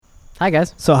Hi,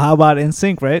 guys. So how about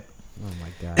NSYNC, right? Oh my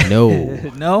god. No.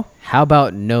 No? How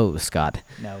about no, Scott?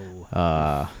 No.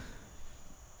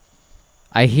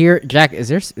 I hear Jack. Is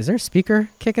there a speaker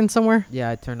kicking somewhere? Yeah,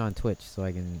 I turned on Twitch so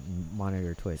I can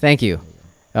monitor Twitch. Thank you.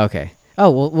 There you Okay.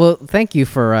 Oh well. Thank you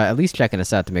for at least checking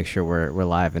us out to make sure we're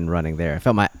live and running there. I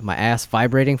felt my ass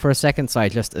vibrating for a second, so I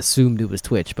just assumed it was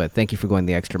Twitch. But thank you for going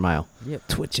the extra mile. go. Yep.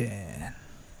 Twitching.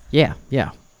 Yeah.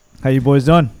 How you boys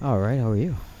doing? All right. How are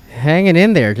you? Hanging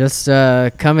in there, just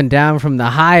coming down from the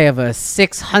high of a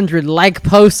 600 like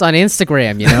post on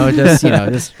Instagram.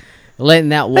 Just letting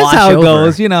that wash That's how it over.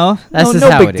 goes, you know. That's just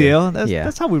no how big it is. deal. Yeah.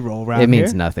 That's how we roll around It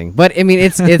means here. nothing, but I mean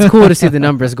it's cool to see the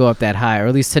numbers go up that high, or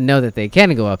at least to know that they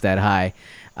can go up that high.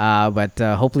 But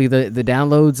hopefully the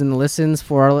downloads and the listens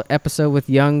for our episode with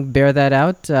Young bear that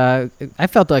out. I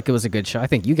felt like it was a good show. I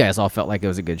think you guys all felt like it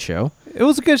was a good show. It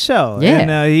was a good show. Yeah.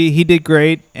 And he did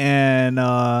great. And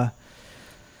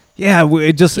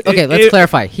it just Okay, let's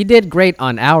clarify. He did great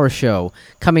on our show.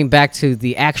 Coming back to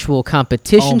the actual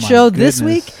competition Oh my show this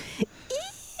goodness. week,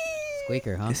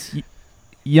 Squeaker, huh? It's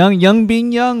young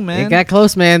being young, man. it got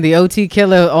close, man. The OT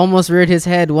killer almost reared his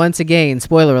head once again.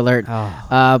 Spoiler alert.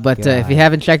 Oh, But if you God.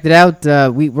 haven't checked it out,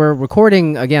 we're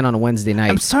recording again on a Wednesday night.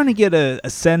 I'm starting to get a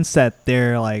sense that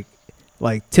they're like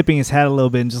tipping his hat a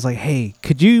little bit and just like, hey,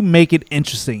 could you make it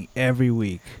interesting every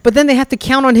week? But then they have to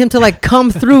count on him to like come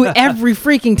through every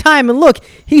freaking time. And look,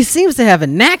 he seems to have a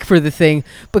knack for the thing.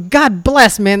 But God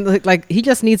bless, man. Like he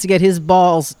just needs to get his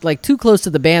balls like too close to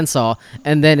the bandsaw,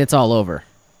 and then it's all over.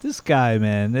 This guy,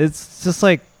 man, it's just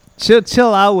like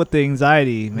chill out with the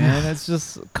anxiety, man. It's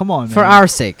just come on, man. For our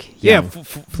sake. yeah, Young.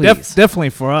 please. definitely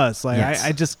for us. Like Yes.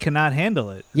 I just cannot handle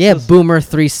it. It's Yeah, just-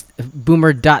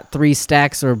 boomer.3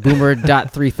 stacks or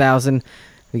boomer.3000.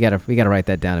 We gotta write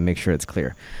that down and make sure it's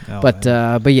clear. Oh, But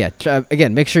man. yeah,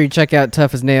 again, make sure you check out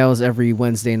Tough as Nails every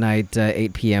Wednesday night,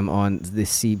 8 p.m. on the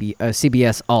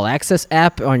CBS All Access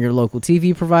app, on your local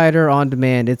TV provider, on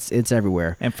demand. It's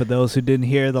everywhere. And for those who didn't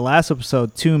hear the last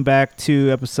episode, tune back to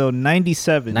episode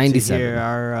 97 to 97. hear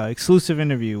our exclusive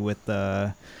interview with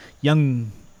Youngin.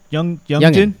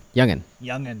 Youngin.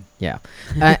 Yeah.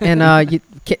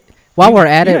 While we're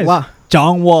at it,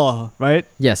 John Wall, right?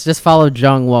 yes, just follow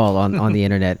Jong Wall on the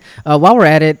internet. While we're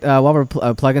at it, while we're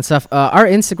plugging stuff, our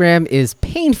Instagram is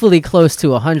painfully close to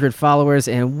 100 followers,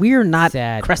 and we're not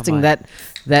Sad, cresting come on.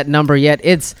 that number yet.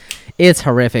 It's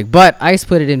horrific, but Ice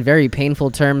put it in very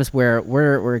painful terms where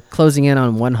we're closing in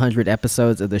on 100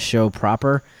 episodes of the show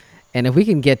proper. And if we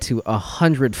can get to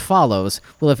 100 follows,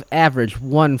 we'll have averaged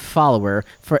 1 follower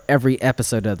for every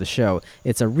episode of the show.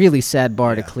 It's a really sad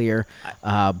bar to Yeah. clear,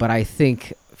 but I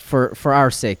think for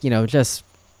our sake, just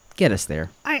get us there.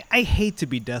 I hate to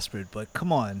be desperate, but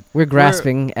come on. We're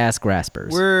grasping ass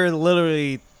graspers. We're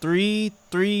literally three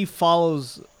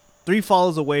follows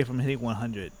away from hitting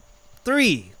 100.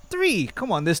 Three.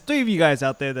 Come on, there's 3 of you guys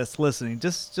out there that's listening.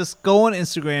 Just go on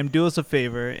Instagram, do us a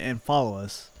favor, and follow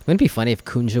us. Wouldn't it be funny if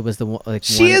Kunja was the one? Like,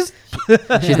 She is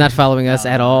She's not following us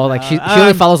at all. Like she no,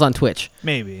 only follows on Twitch.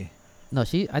 maybe. No, I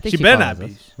think She she better follows not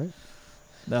be. us,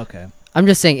 right? Okay. I'm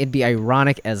just saying it'd be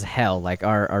ironic as hell. Like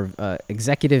our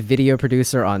executive video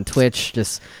producer on Twitch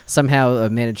just somehow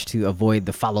managed to avoid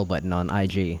the follow button on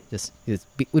IG.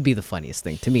 Would be the funniest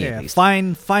thing to me, Yeah, at least.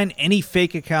 find any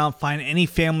fake account, find any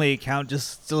family account,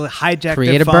 just to hijack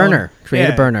Create their a phone. burner. Create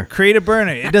a burner. Create a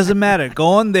burner. It doesn't matter. Go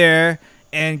on there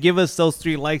and give us those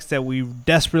 3 likes that we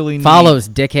desperately need. Follows,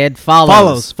 dickhead.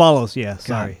 Follows. Follows. Yeah, God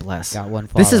sorry. bless. Got one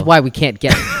This is follow. why we can't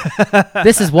get it.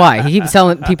 This is why he keeps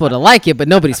telling people to like it, but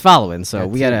nobody's following. So Got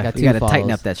we two- gotta got we two gotta tighten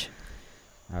follows. up that.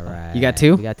 All right. You got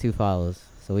 2? We got 2 follows,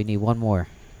 so we need 1 more.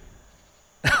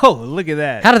 Oh, look at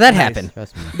that. How did that Nice. happen?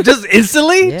 Trust me. Just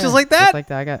instantly? Yeah, Just like that? Just like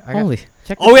that. I got. Holy.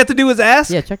 Check All we have to do is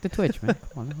ask? yeah, check the Twitch, man.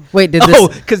 Come on. Wait, did Oh,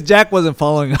 this because Jack wasn't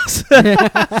following us.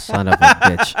 son of a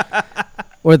bitch?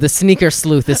 Or the sneaker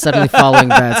sleuth is suddenly following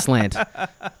Bad Slant.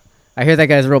 I hear that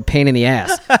guy's a real pain in the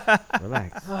ass.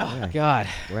 Relax. Relax. God.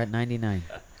 We're at 99.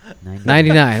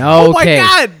 99. Oh my Okay.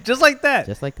 God. Just like that.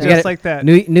 Just like We that. got Just it. like that.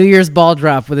 New Year's ball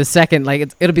drop with a second.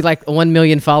 Like it'll be like 1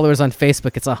 million followers on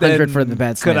Facebook. It's 100 for the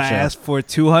Bad Could Slant I show. ask for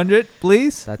 200,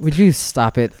 please? That's Would you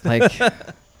stop it? Like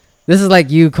this is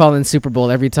like you calling Super Bowl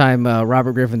every time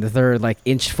Robert Griffin III like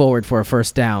inched forward for a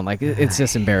first down. Like it's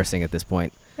just embarrassing at this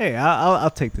point. Hey,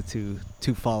 I'll take the two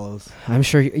follows. I'm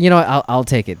sure you know. I'll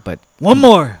take it, but One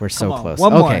more. we're so Come on, close.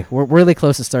 One Okay, we're really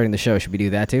close to starting the show. Should we do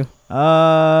that too?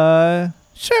 more.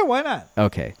 Sure. Why not?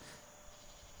 Okay.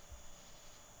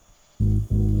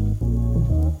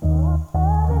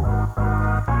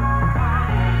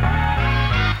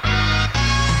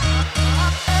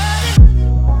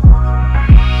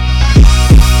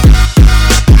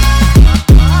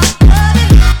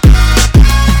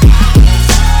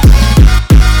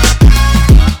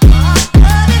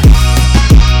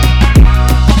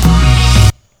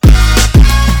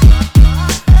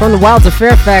 Wilds of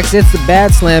Fairfax. It's the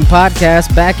Bad Slam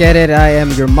Podcast. Back at it. I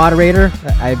am your moderator.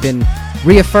 I've been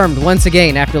reaffirmed once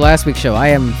again after last week's show. I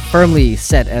am firmly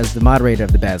set as the moderator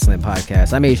of the Bad Slam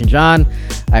Podcast. I'm Asian John.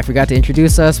 I forgot to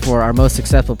introduce us for our most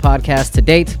successful podcast to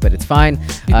date, but it's fine.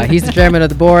 He's the chairman of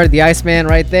the board, the Iceman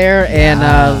right there, and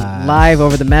live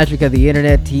over the magic of the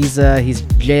internet, he's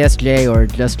JSJ or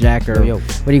Just Jack, or Yo.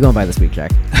 what are you going by this week, Jack?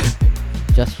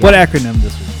 Just What yet. acronym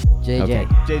this week? JJ. Okay.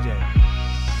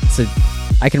 JJ. So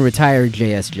I can retire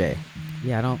JSJ.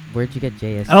 Yeah, I don't. Where'd you get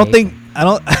JSJ? I don't think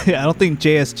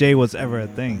JSJ was ever a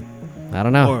thing. I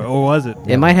don't know. Or was it?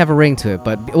 It might have a ring to it,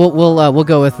 but we'll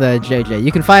go with JJ.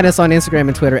 You can find us on Instagram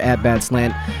and Twitter at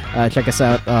BadSlant. Check us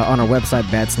out on our website,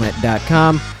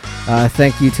 badslant.com.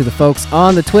 Thank you to the folks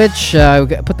on the Twitch. We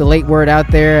put the late word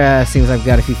out there. Seems I've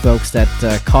got a few folks that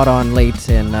caught on late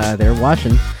and they're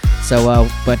watching. So,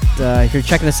 but if you're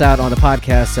checking us out on the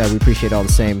podcast, we appreciate all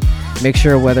the same. Make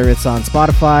sure, whether it's on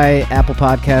Spotify, Apple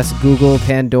Podcasts, Google,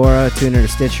 Pandora, TuneIn, or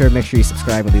Stitcher, make sure you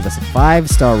subscribe and leave us a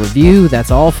 5-star review. That's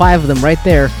all 5 of them right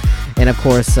there. And, of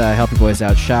course, help your boys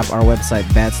out. Shop our website,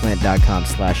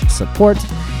 badslant.com/support.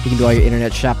 You can do all your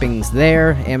internet shoppings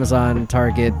there. Amazon,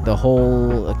 Target, the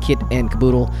whole kit and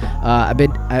caboodle. I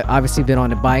obviously been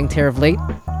on a buying tear of late.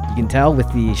 You can tell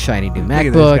with the shiny new Look at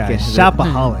this MacBook. guy. And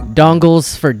Shopaholic.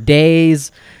 dongles for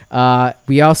days.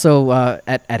 We also,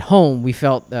 at home, we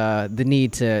felt the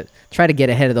need to try to get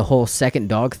ahead of the whole second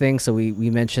dog thing. So we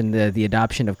mentioned the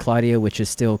adoption of Claudia, which is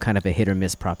still kind of a hit or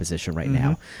miss proposition right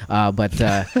now. But with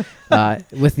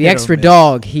the Hit or extra miss.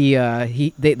 dog,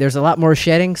 there's a lot more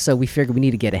shedding. So we figured we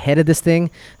need to get ahead of this thing.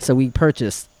 So we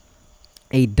purchased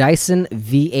a Dyson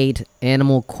V8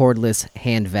 animal cordless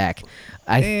hand vac.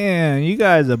 Man, you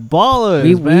guys are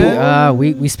ballers, man.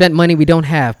 We spent money we don't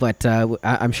have, but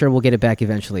I'm sure we'll get it back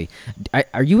eventually.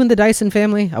 Are you in the Dyson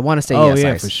family? I want to say yes.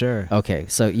 yeah, Ice. for sure. Okay,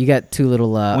 so you got two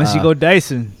little. Once you go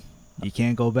Dyson, you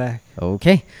can't go back.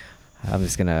 Okay, I'm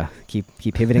just gonna keep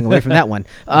pivoting away from that one.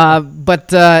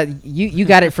 But you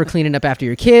got it for cleaning up after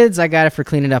your kids. I got it for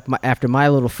cleaning up after my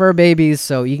little fur babies.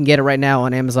 So you can get it right now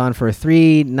on Amazon for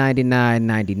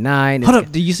 $399.99. Hold up,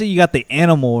 did you say you got the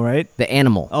animal, right? The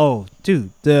animal. Oh,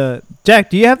 dude, Jack,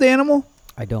 do you have the animal?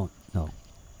 I don't know.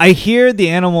 I hear the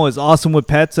animal is awesome with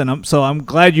pets, and I'm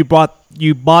glad you bought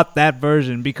that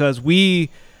version, because we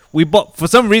bought, for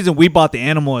some reason we bought the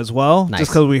animal as well. Nice.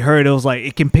 Just because we heard it was like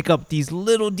it can pick up these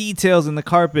little details in the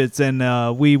carpets, and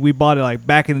we bought it like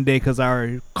back in the day because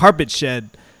our carpet shed,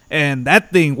 and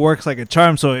that thing works like a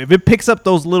charm. So if it picks up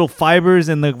those little fibers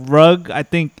in the rug, I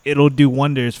think it'll do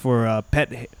wonders for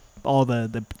pet, all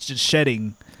the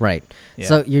shedding. Right. Yeah.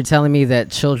 So you're telling me that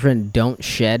children don't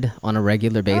shed on a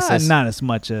regular basis? Not as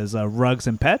much as rugs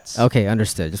and pets. Okay,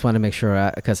 understood. Just want to make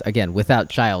sure, because again, without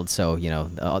child, so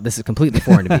this is completely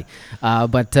foreign to me.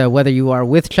 But whether you are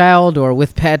with child or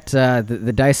with pet,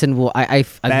 the Dyson will.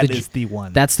 That is the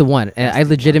one. That's the one. And I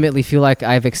legitimately feel like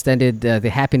I've extended the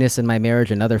happiness in my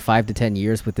marriage another 5 to 10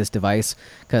 years with this device,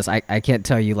 because I can't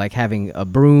tell you, like, having a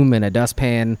broom and a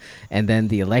dustpan, and then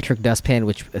the electric dustpan,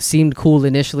 which seemed cool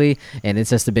initially, and it's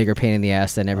just a bigger pain in the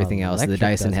ass than everything else. The Electric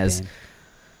Dyson has. dustpan.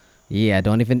 Yeah,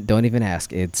 don't even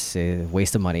ask. It's a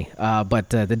waste of money. But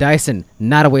the Dyson,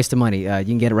 not a waste of money. You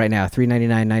can get it right now,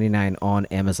 $399.99 on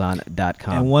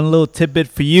Amazon.com. And one little tidbit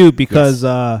for you, because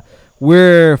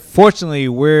we're fortunately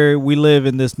where we live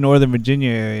in this Northern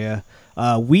Virginia area.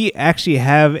 We actually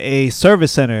have a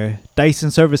service center, Dyson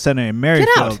Service Center in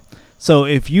Merrifield. So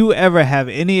if you ever have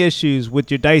any issues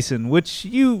with your Dyson, which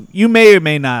you may or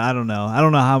may not, I don't know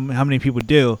how many people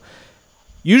do.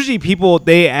 Usually people,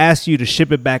 they ask you to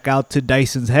ship it back out to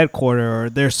Dyson's headquarters or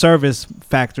their service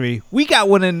factory. We got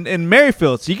one in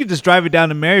Merrifield, so you can just drive it down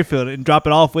to Merrifield and drop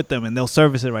it off with them, and they'll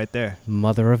service it right there.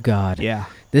 Mother of God. Yeah.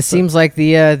 This seems like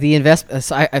the investment.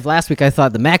 Last week I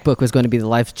thought the MacBook was going to be the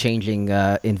life-changing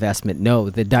investment. No,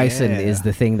 the Dyson is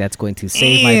the thing that's going to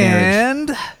save my marriage.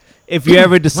 And if you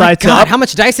ever decide God, how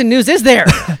much Dyson news is there?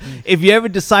 if you ever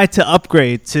decide to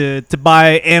upgrade to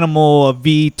buy Animal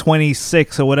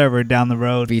V26 or whatever down the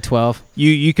road, V12.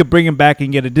 you could bring it back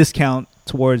and get a discount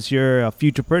towards your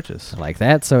future purchase. I like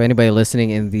that. So anybody listening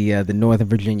in the Northern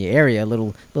Virginia area, a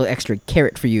little extra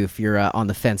carrot for you if you're on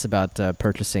the fence about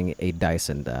purchasing a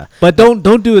Dyson. But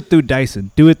don't do it through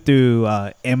Dyson. Do it through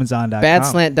Amazon.com.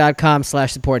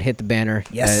 Badslant.com/support. Hit the banner.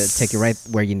 Yes. Take you right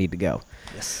where you need to go.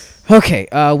 Yes. Okay,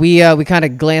 we kind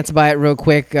of glanced by it real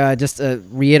quick. Just to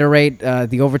reiterate,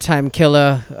 the overtime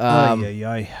killer.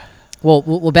 Well,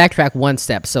 we'll backtrack one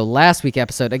step. So last week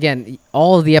episode, again,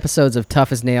 all of the episodes of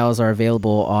Tough as Nails are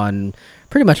available on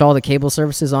pretty much all the cable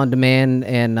services on demand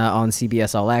and on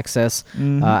CBS All Access.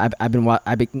 I've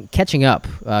been catching up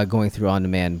going through on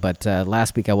demand, but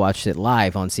last week I watched it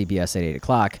live on CBS at 8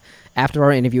 o'clock after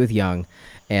our interview with Young.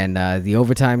 And the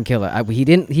overtime killer, he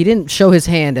didn't show his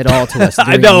hand at all to us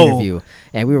during the interview,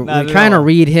 and we were trying to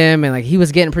read him, and like he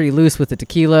was getting pretty loose with the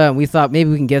tequila, and we thought maybe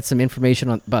we can get some information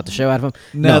about the show out of him.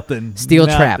 Nothing, no, steel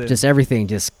trap, nothing. just everything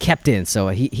just kept in. So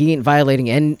he ain't violating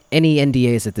any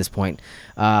NDAs at this point.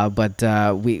 But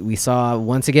we saw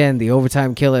once again the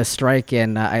overtime killer strike,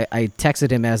 and I texted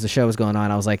him as the show was going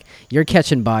on. I was like, "You're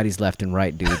catching bodies left and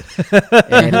right, dude."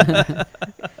 And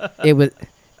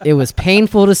it was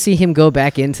painful to see him go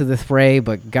back into the fray,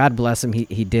 but God bless him,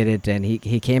 he did it, and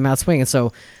he came out swinging.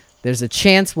 So there's a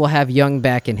chance we'll have Young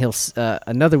back, and he'll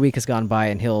another week has gone by,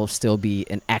 and he'll still be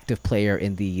an active player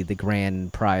in the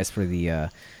grand prize for the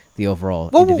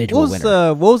overall individual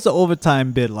winner. What was the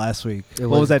overtime bid last week?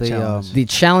 What was that challenge? The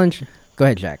challenge. Go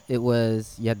ahead, Jack. It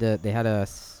was they had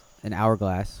an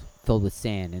hourglass filled with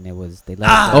sand, and they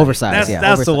let oversized.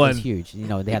 That's the one. It was huge.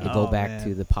 They had to go back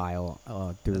to the pile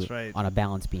through right. on a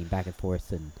balance beam back and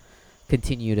forth and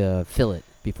continue to fill it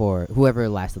before whoever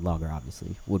lasted longer,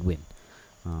 obviously, would win.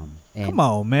 And come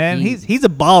on, man, he's a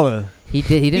baller. He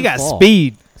didn't. He got fall.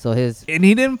 speed, so and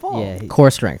he didn't fall. Yeah, core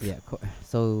strength. Yeah.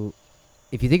 So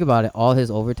if you think about it, all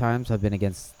his overtimes have been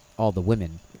against all the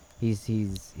women. He's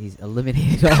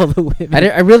eliminated all the women.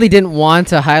 I really didn't want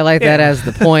to highlight that as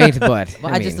the point, but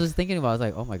I just was thinking about it. I was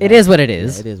like, oh my god. It is what it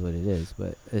is. Yeah, it is what it is.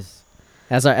 But it's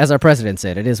as our president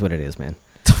said, it is what it is, man.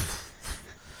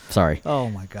 Sorry. Oh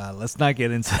my God, let's not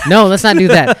get into that. No, let's not do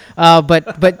that.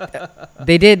 But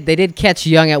they did catch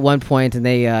Young at one point, and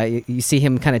they you see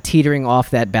him kind of teetering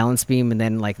off that balance beam, and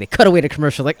then like they cut away to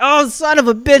commercial, like, oh son of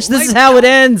a bitch, this is how it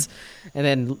ends. And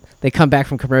then they come back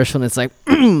from commercial, and it's like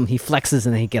he flexes,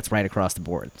 and then he gets right across the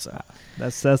board. So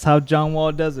that's how John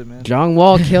Wall does it, man. John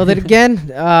Wall killed it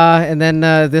again. And then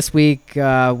this week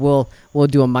we'll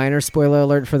do a minor spoiler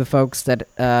alert for the folks that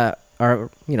are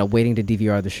waiting to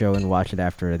DVR the show and watch it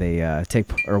after they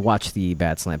watch the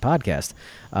Bad Slant podcast.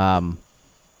 All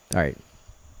right.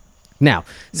 Now,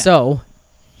 so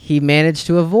he managed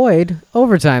to avoid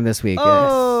overtime this week.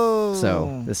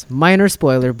 So this minor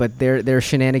spoiler, but there are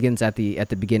shenanigans at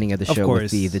the beginning of the show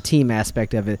with the team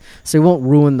aspect of it, so we won't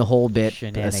ruin the whole bit.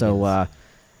 So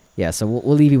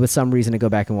we'll leave you with some reason to go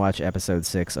back and watch episode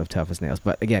 6 of Tough as Nails.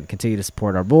 But again, continue to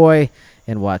support our boy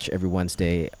and watch every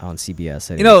Wednesday on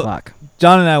CBS at 8 o'clock.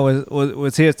 John and I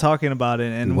was here talking about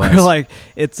it, and we're like,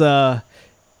 it's not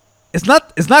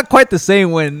quite the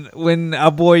same when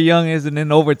our boy Young isn't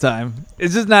in overtime.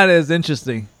 It's just not as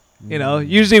interesting.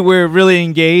 Usually we're really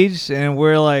engaged, and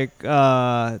we're like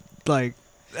I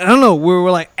don't know,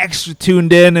 we're like extra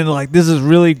tuned in, and like this is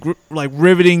really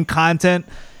riveting content.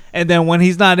 And then when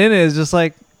he's not in it, it's just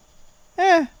like,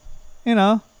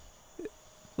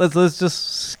 let's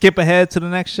just skip ahead to the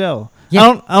next show.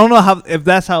 Yeah. I don't know if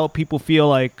that's how people feel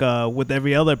like with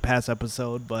every other past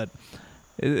episode, but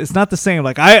it's not the same.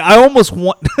 Like I almost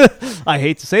want. I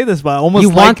hate to say this, but I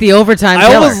almost want the overtime.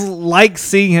 I almost like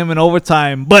seeing him in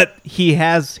overtime, but he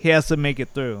has to make it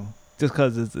through just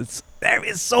because it's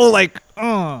so like.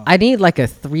 I need like a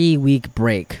 3-week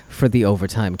break for the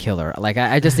overtime killer. Like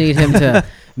I just need him to.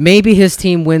 Maybe his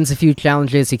team wins a few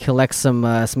challenges. He collects some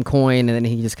coin, and then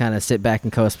he just kind of sit back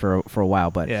and coast for a while.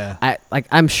 But yeah,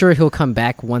 I'm sure he'll come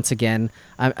back once again.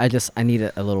 I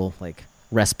need a little like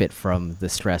respite from the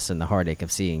stress and the heartache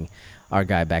of seeing our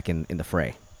guy back in the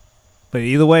fray. But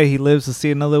either way, he lives to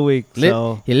see another week.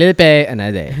 So he live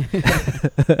another day.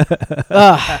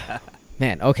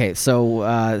 Man, okay, so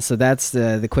that's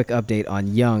the quick update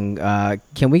on Young.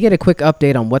 Can we get a quick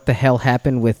update on what the hell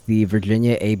happened with the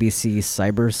Virginia ABC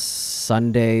Cyber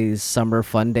Sunday Summer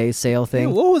Fun Day sale thing?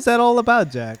 Yeah, what was that all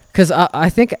about, Jack? Because I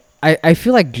think I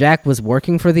feel like Jack was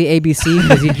working for the ABC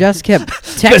because he just kept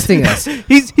texting us.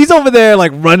 He's over there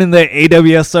like running the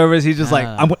AWS servers. He's just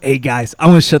like, hey guys, I'm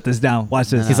gonna shut this down.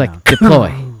 Watch this. He's like, deploy.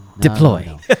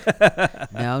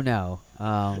 No. No.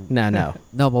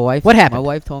 No, my wife. What happened? My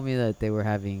wife told me that they were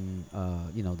having,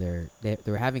 they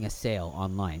were having a sale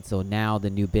online. So now the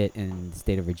new bit in the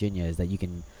state of Virginia is that you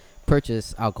can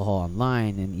purchase alcohol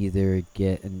online and either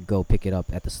get and go pick it up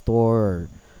at the store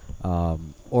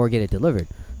or get it delivered.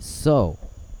 So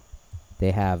they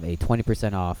have a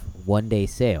 20% off 1-day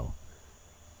sale.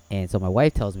 And so my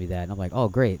wife tells me that, and I'm like, oh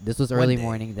great, this was early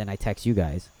morning. Then I text you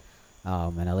guys,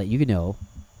 and I let you know.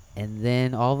 And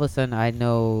then all of a sudden, I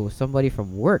know somebody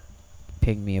from work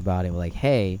pinged me about it. Like,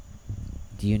 hey,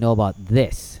 do you know about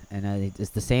this? And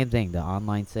it's the same thing, the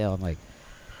online sale. I'm like,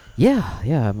 yeah,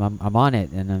 I'm on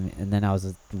it. And then I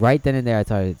was right then and there. I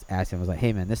started asking. I was like,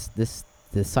 hey man, this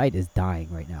site is dying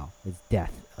right now. It's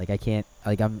death. Like I can't.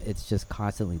 Like it's just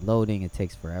constantly loading. It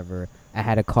takes forever. I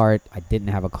had a cart. I didn't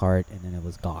have a cart, and then it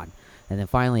was gone. And then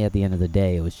finally, at the end of the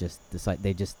day, it was just the site.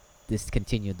 They just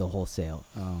discontinued the whole sale.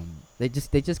 They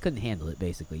just couldn't handle it.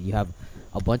 Basically, you have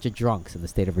a bunch of drunks in the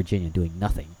state of Virginia doing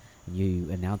nothing, and you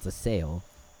announce a sale.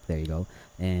 There you go.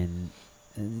 And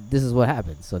this is what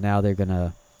happens. So now they're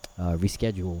gonna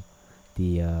reschedule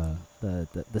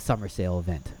the summer sale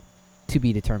event to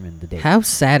be determined the date. How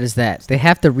sad is that? They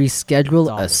have to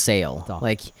reschedule a sale.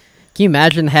 Like, can you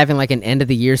imagine having like an end of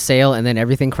the year sale and then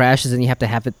everything crashes and you have to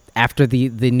have it after the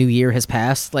new year has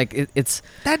passed? Like it's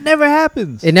That never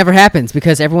happens. it never happens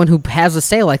because everyone who has a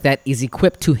sale like that is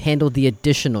equipped to handle the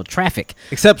additional traffic.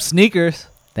 Except sneakers.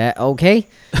 That okay?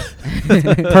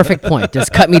 Perfect point.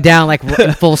 Just cut me down like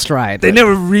in full stride. They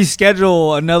never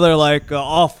reschedule another like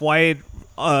off-white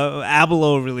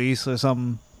Abelo release or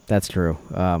something. That's true.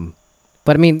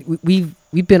 But I mean, we've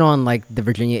been on like the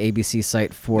Virginia ABC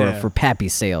site for Pappy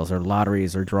sales or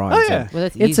lotteries or drawings. Oh, yeah. and Well,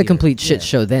 that's it's a easier. complete shit Yeah.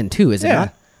 show then too, is it Yeah.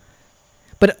 not?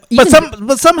 But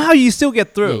But somehow you still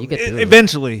get through. Yeah, you get through.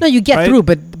 Eventually. no, you get right? through,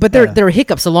 but there Yeah. there are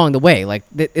hiccups along the way. Like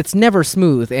it's never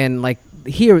smooth, and like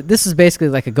here, this is basically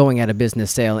like a going out of business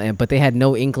sale, but they had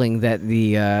no inkling that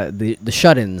the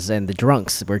shut-ins and the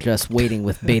drunks were just waiting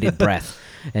with bated breath.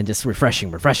 And just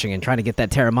refreshing, and trying to get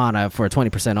that Terramana for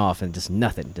 20% off, and just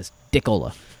nothing, just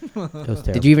dickola. It was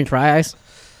terrible. Did you even try Ice?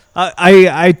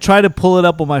 I tried to pull it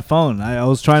up on my phone. I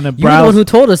was trying to You were the one browse. who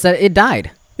told us that it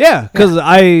died. Yeah, because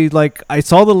I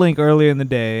saw the link earlier in the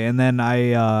day, and then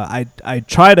I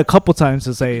tried a couple times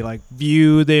to say like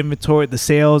view the inventory, the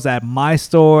sales at my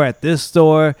store, at this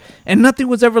store, and nothing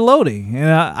was ever loading,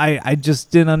 and I just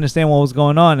didn't understand what was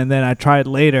going on. And then I tried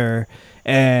later,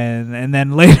 and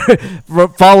then later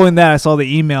following that, I saw the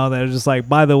email that was just like,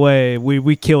 by the way,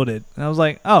 we killed it, and I was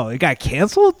like, oh, it got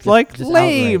canceled? Like just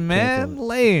lame, outright man, canceled.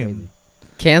 lame.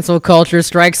 Cancel culture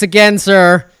strikes again,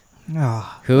 sir.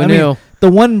 Ah, Who I mean, knew? the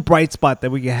one bright spot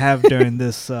that we can have during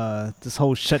this this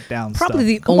whole shutdown Probably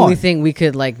the stuff. Come only on. thing we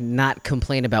could like not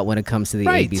complain about when it comes to the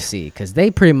Right. ABC, because they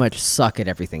pretty much suck at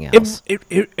everything else.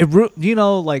 You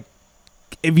know, like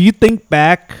if you think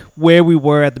back where we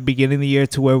were at the beginning of the year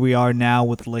to where we are now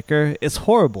with liquor, it's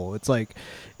horrible. It's like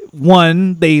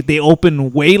one, they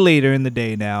open way later in the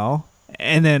day now,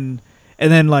 and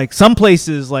then like some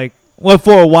places like, well,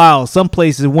 for a while, some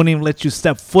places wouldn't even let you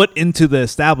step foot into the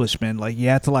establishment. Like you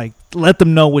had to like let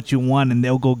them know what you want, and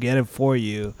they'll go get it for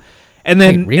you. And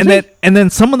then Wait, really? and then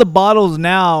some of the bottles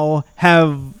now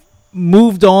have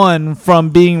moved on from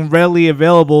being readily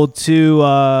available to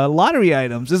lottery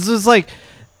items. It's just like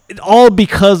all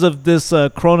because of this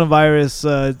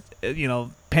coronavirus,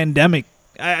 pandemic.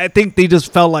 I think they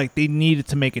just felt like they needed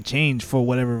to make a change for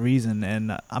whatever reason,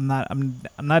 and I'm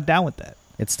not down with that.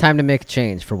 It's time to make a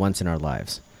change for once in our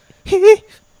lives.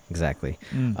 Exactly.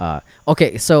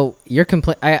 Okay, so your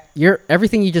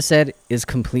everything you just said is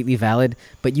completely valid,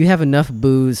 but you have enough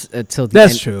booze until the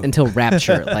That's end, true. until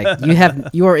Rapture. Like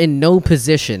you are in no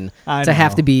position I to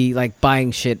have know. to be like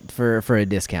buying shit for a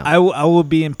discount. I will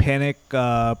be in panic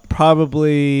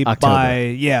probably October.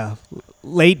 by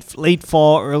late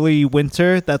fall, early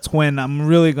winter. That's when I'm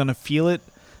really gonna feel it.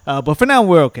 But for now,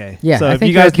 we're okay. Yeah, So I if think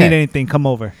you you're guys okay. need anything, come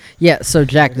over. Yeah, so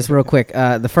Jack, just real quick.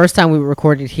 The first time we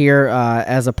recorded here,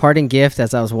 as a parting gift,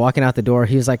 as I was walking out the door,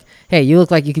 he was like, "Hey, you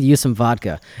look like you could use some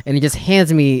vodka," and he just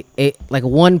hands me a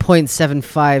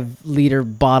 1.75 liter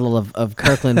bottle of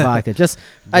Kirkland vodka, just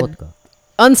Vodka.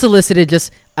 unsolicited,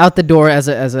 just out the door as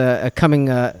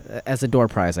a door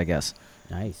prize, I guess.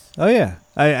 Nice. Oh yeah,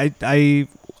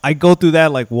 I go through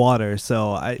that like water.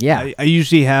 So I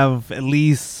usually have at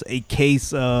least a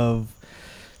case of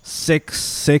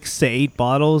six to 8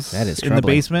 bottles That is in the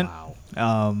troubling. basement.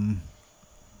 Wow.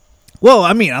 Well,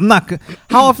 I mean, I'm not.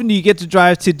 How often do you get to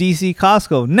drive to DC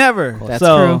Costco? Never. That's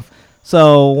so, true.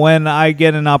 So when I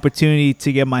get an opportunity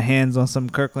to get my hands on some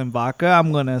Kirkland vodka,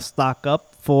 I'm gonna stock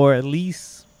up for at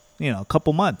least a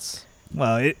couple months.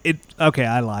 Well, okay,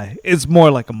 I lie. It's more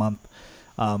like a month.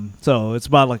 So it's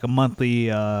about like a monthly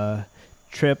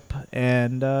trip,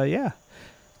 and yeah.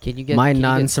 Can you get My can you get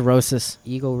non-cirrhosis.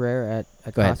 Eagle Rare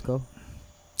at Go ahead. Costco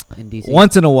in DC?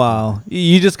 Once in a while,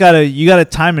 you just gotta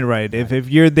time it right. If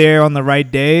you're there on the right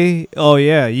day, oh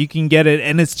yeah, you can get it,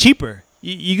 and it's cheaper.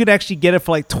 You could actually get it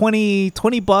for like $20 or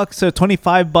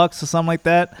 $25 or something like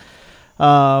that.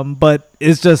 But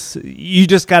it's just you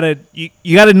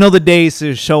gotta know the days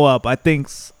to show up. I think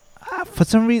for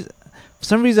some reason, For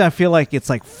some reason, I feel like it's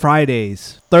like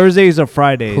Fridays, Thursdays or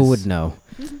Fridays. Who would know?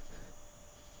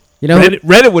 You know,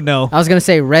 Reddit would know. I was gonna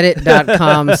say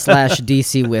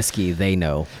reddit.com/DC whiskey. They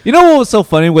know. You know what was so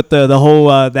funny with the whole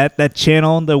that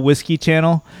channel, the whiskey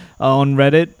channel on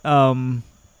Reddit?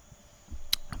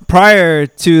 Prior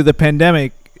to the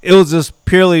pandemic, it was just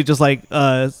purely just like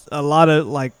a lot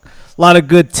of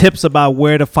good tips about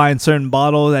where to find certain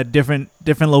bottles at different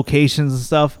locations and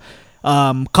stuff.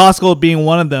 Costco being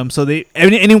one of them. So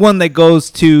anyone that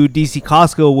goes to DC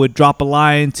Costco would drop a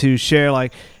line to share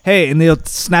like, hey, and they'll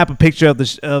snap a picture of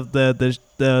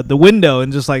the window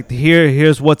and just like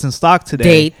here's what's in stock today.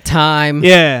 Date, time.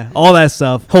 Yeah, all that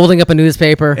stuff. Holding up a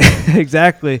newspaper.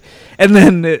 Exactly. And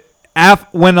then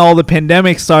when all the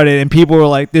pandemic started and people were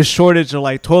like, this shortage of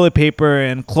like toilet paper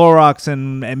and Clorox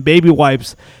and baby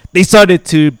wipes, they started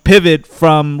to pivot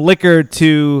from liquor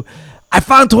to, I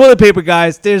found toilet paper,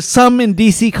 guys. There's some in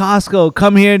DC Costco.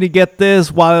 Come here to get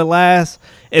this while it lasts.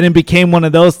 And it became one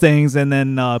of those things. And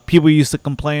then people used to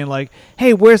complain like,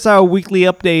 hey, where's our weekly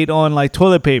update on like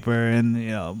toilet paper?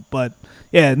 And, but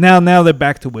yeah, now they're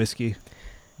back to whiskey.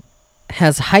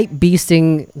 Has hype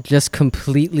beasting just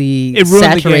completely It ruined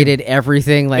the saturated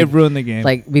everything? Like, it ruined the game.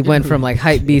 Like we went from like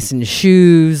hype beasting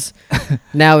shoes.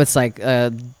 Now it's like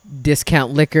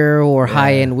discount liquor or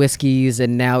high-end whiskeys,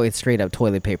 and now it's straight up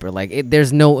toilet paper. Like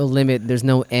there's no limit, there's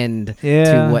no end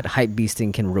to what hype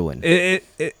beasting can ruin. It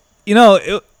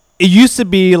used to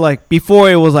be like,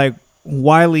 before it was like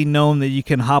widely known that you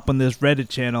can hop on this Reddit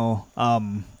channel.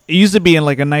 It used to be in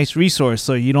like a nice resource,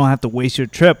 so you don't have to waste your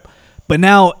trip. But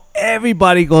now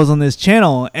everybody goes on this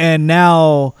channel, and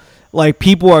now like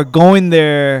people are going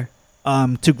there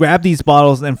to grab these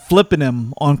bottles and flipping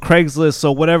them on Craigslist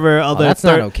or whatever other. That's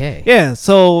not okay. Yeah,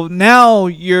 so now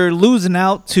you're losing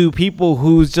out to people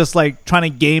who's just like trying to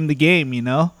game the game, you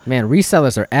know? Man,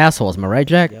 resellers are assholes. Am I right,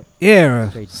 Jack? Yep. Yeah,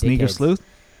 Straight sneaker dickheads. sleuth.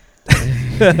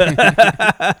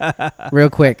 Real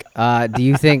quick, do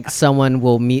you think someone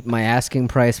will meet my asking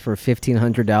price for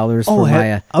 $1,500 for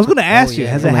my? I was going to ask you,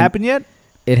 yeah. has it happened yet?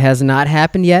 It has not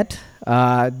happened yet.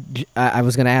 I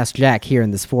was going to ask Jack here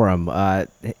in this forum.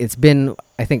 It's been,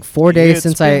 I think, 4 days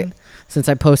since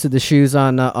I posted the shoes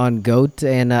on Goat,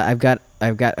 and I've got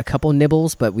a couple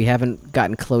nibbles, but we haven't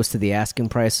gotten close to the asking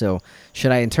price. So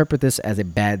should I interpret this as a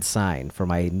bad sign for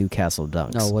my Newcastle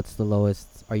Dunks? No, what's the lowest?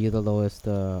 Are you the lowest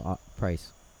price?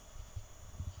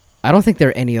 I don't think there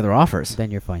are any other offers.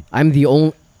 Then you're fine. I'm the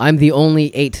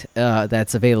only 8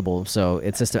 that's available. So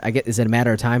it's just is it a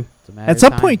matter of time? It's a matter At of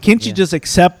some time. point, can't you Yeah. just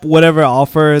accept whatever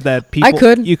offer that people? I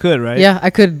could. You could, right? Yeah, I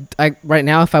could. Right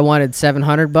now, if I wanted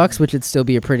 $700, which would still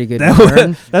be a pretty good That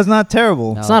return. that's not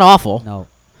terrible. No. It's not awful. No.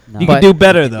 You But- can do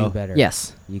better, You can though. do better.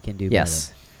 Yes. You can do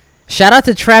Yes. Shout out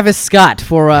to Travis Scott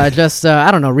for just,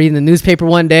 I don't know, reading the newspaper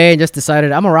one day and just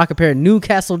decided I'm going to rock a pair of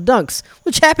Newcastle Dunks,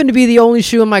 which happen to be the only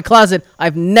shoe in my closet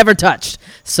I've never touched.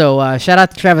 So shout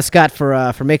out to Travis Scott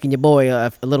for making your boy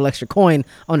a little extra coin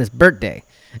on his birthday,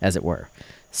 as it were.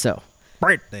 So,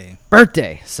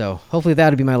 birthday. So hopefully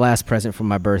that'll be my last present for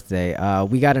my birthday.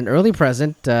 We got an early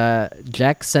present.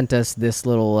 Jack sent us this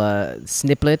little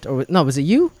sniplet. Was it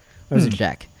you? Or was it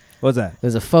Jack? What's that?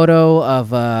 There's a photo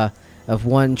of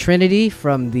one Trinity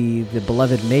from the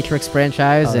beloved Matrix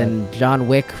franchise, and John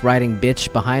Wick riding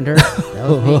bitch behind her. That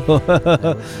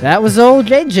was me. That was old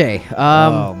JJ.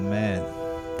 Oh man.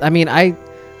 I mean, I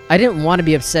didn't want to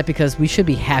be upset because we should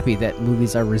be happy that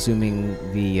movies are resuming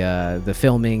the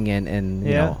filming and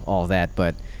you Yeah. know all that,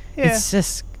 but Yeah. it's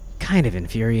just kind of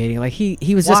infuriating. Like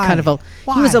he was just kind of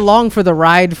Why? he was along for the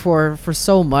ride for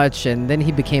so much, and then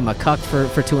he became a cuck for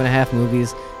 2.5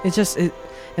 movies.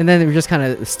 And then they were just kind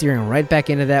of steering right back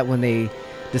into that when they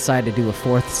decided to do a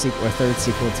third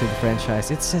sequel to the franchise.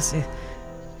 It's just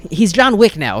he's John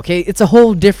Wick now, okay? It's a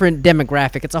whole different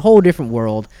demographic. It's a whole different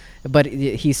world, but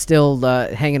he's still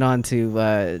hanging on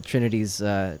to Trinity's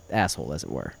asshole, as it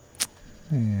were.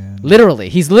 Man. Literally,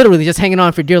 he's literally just hanging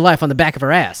on for dear life on the back of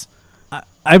her ass.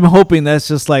 I'm hoping that's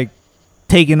just like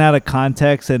taken out of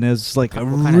context and is like a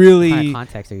What kind really. of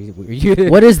context are you?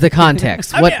 What is the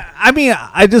context? What? I mean,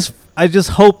 I just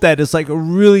hope that it's like a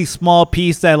really small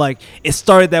piece that like it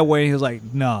started that way. And he was like,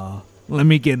 "No, let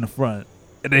me get in the front,"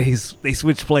 and then they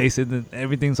switch place, and then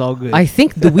everything's all good. I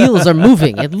think the wheels are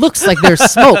moving. It looks like there's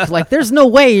smoke. Like there's no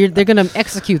way they're gonna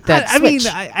execute that I mean,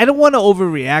 switch. I don't want to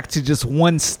overreact to just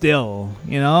one still.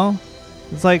 You know,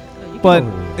 it's like, you can but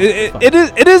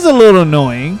overreact. it is a little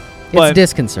annoying. It's But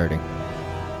disconcerting.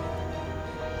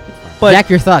 but Jack,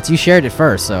 your thoughts. You shared it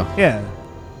first, so yeah,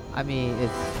 I mean,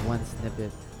 it's one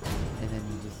snippet, and then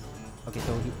you just. Okay,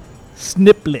 so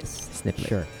snipless. snip it.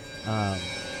 sure.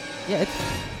 Yeah,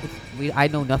 I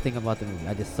know nothing about the movie.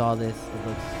 I just saw this. It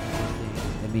looks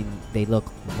interesting. I mean, they look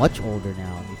much older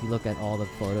now. If you look at all the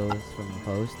photos from the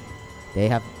post, they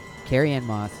have Carrie Ann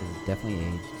Moss is definitely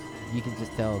aged. You can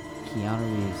just tell Keanu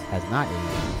Reeves has not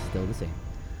aged. He's still the same,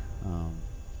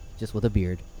 just with a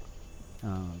beard.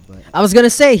 But I was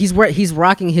gonna say he's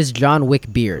rocking his John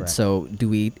Wick beard. Correct. So do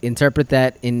we interpret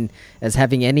that as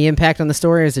having any impact on the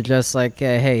story, or is it just like,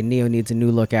 hey, Neo needs a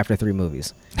new look after 3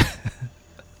 movies?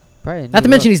 probably a Not to new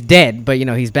mention look. he's dead, but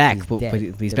he's back. He's but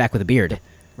dead. he's back with a beard.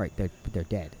 Right. They're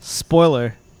dead.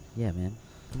 Spoiler. Yeah, man.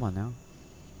 Come on now.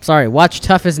 Sorry, watch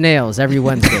Tough as Nails every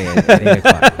Wednesday at 8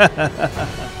 o'clock.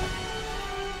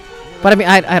 But I mean,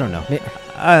 I don't know.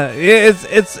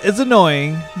 It's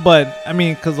annoying, but I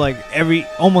mean, cause like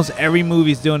almost every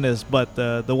movie's doing this, but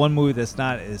the one movie that's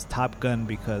not is Top Gun,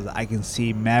 because I can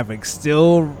see Maverick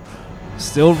still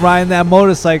riding that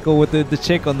motorcycle with the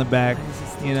chick on the back,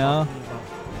 you know.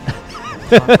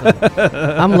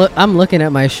 I'm looking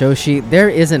at my show sheet. There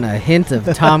isn't a hint of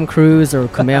Tom Cruise or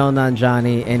Kumail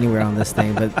Nanjiani anywhere on this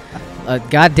thing, but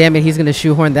God damn it, he's gonna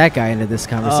shoehorn that guy into this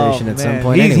conversation at some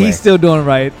point. Anyway, He's still doing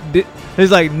right. There's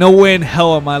like no way in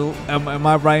hell am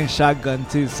I riding shotgun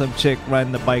to some chick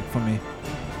riding the bike for me.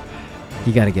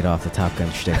 you got to get off the Top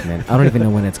Gun shtick, man. I don't even know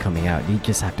when it's coming out. You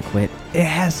just have to quit. It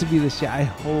has to be this year. I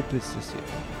hope it's this year.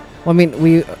 Well, I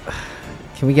mean,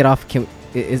 can we get off? Can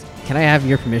I have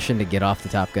your permission to get off the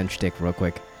Top Gun shtick real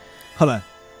quick? Hold on.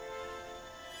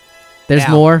 There's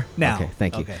Now. more? Now. Okay,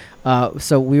 thank you. Okay.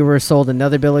 So we were sold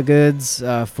another bill of goods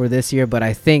for this year, but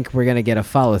I think we're going to get a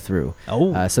follow-through.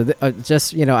 Oh. So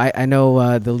just, I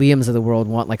know the Liams of the world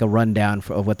want like a rundown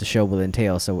of what the show will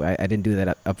entail, so I didn't do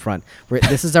that up front.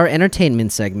 This is our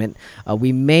entertainment segment.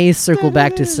 We may circle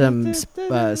back to some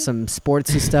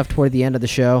sportsy stuff toward the end of the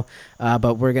show,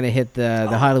 but we're going to hit the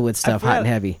Hollywood stuff hot and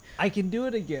heavy. I can do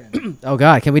it again. Oh,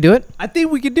 God, can we do it? I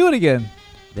think we can do it again.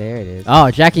 There it is. Oh,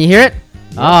 Jack, can you hear it?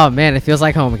 Oh man, it feels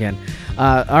like home again.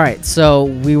 All right, so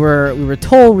we were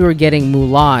told we were getting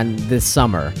Mulan this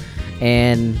summer,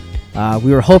 and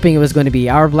we were hoping it was going to be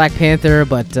our Black Panther,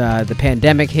 but the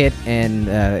pandemic hit, and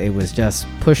it was just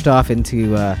pushed off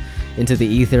into the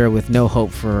ether with no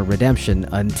hope for redemption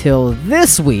until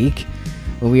this week,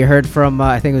 when we heard from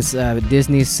I think it was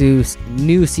Disney's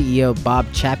new CEO Bob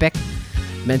Chapek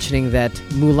mentioning that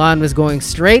Mulan was going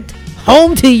straight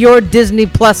home to your Disney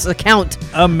Plus account.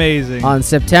 Amazing. On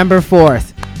September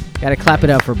 4th. Gotta clap it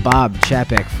up for Bob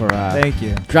Chapek for Thank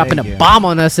you. dropping Thank a you. bomb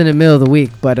on us in the middle of the week.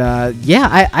 But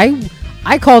yeah,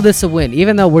 I call this a win,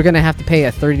 even though we're gonna have to pay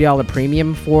a $30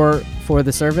 premium for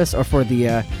the service or for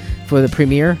the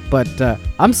premiere. But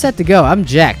I'm set to go. I'm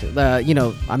jacked.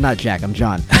 I'm not Jack. I'm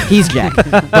John. He's Jack.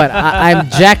 But I'm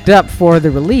jacked up for the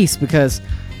release because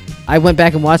I went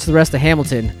back and watched the rest of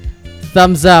Hamilton.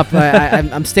 Thumbs up.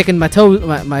 I'm sticking my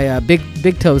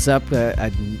big toes up.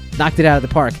 I knocked it out of the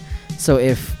park. So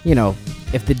if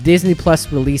the Disney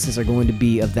Plus releases are going to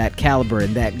be of that caliber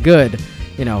and that good,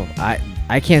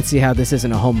 I can't see how this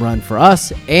isn't a home run for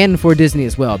us and for Disney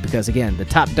as well. Because again, the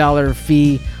top dollar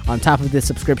fee on top of this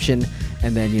subscription,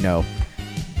 and then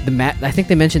I think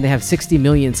they mentioned they have 60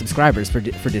 million subscribers for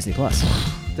Disney Plus.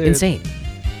 Dude. Insane.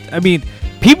 I mean,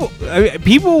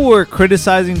 people were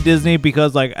criticizing Disney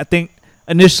because, like, I think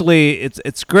initially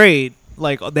it's great,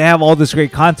 like they have all this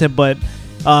great content, but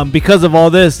because of all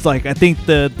this, like, I think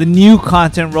the new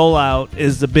content rollout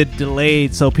is a bit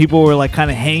delayed, so people were like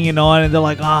kind of hanging on, and they're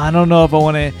like, I don't know if I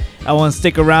want to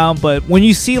stick around. But when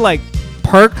you see like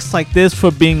perks like this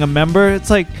for being a member, it's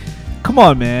like, come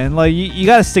on, man, like you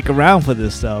got to stick around for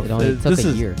this stuff. It only took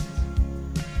a year.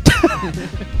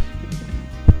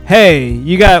 Hey,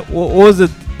 you got what was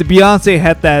it? The Beyonce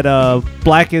had that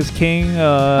Black is King.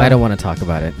 I don't want to talk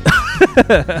about it.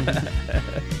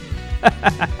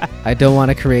 I don't want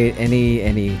to create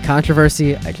any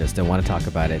controversy. I just don't want to talk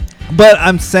about it. But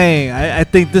I'm saying, I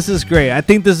think this is great. I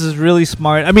think this is really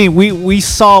smart. I mean, we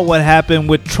saw what happened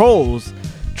with Trolls.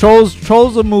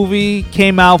 Trolls, a movie,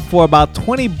 came out for about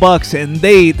 $20, and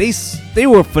they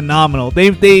were phenomenal.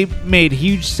 They made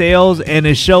huge sales, and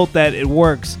it showed that it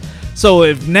works. So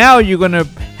if now you're gonna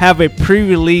have a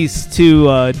pre-release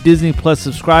to Disney Plus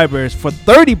subscribers for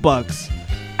 $30,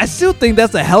 I still think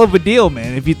that's a hell of a deal,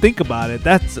 man. If you think about it,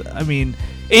 I mean,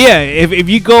 yeah.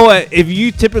 If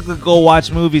you typically go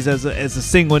watch movies as a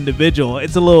single individual,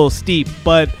 it's a little steep.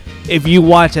 But if you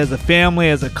watch as a family,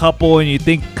 as a couple, and you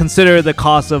consider the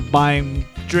cost of buying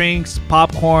drinks,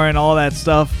 popcorn, all that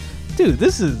stuff, dude,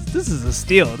 this is a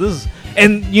steal.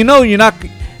 You're not.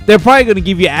 They're probably going to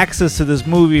give you access to this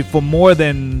movie for more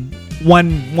than one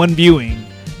viewing.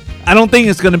 I don't think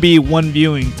it's going to be one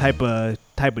viewing type of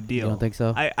deal. You don't think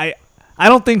so? I I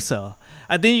don't think so.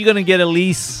 I think you're gonna get at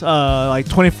least like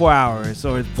 24 hours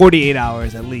or 48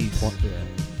 hours at least. Well, yeah.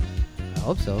 I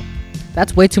hope so.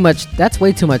 That's way too much. That's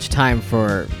way too much time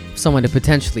for someone to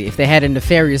potentially, if they had a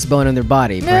nefarious bone in their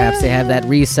body, perhaps they have that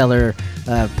reseller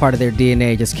part of their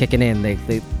DNA just kicking in.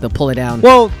 They'll pull it down.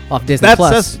 Well, off Disney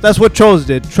Plus. that's what Trolls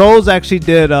did. Trolls actually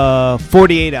did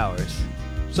 48 hours.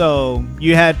 So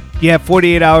you had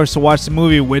 48 hours to watch the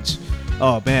movie, which,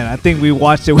 oh man, I think we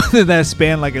watched it within that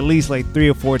span like at least like 3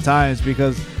 or 4 times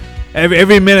because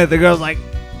every minute the girl's like,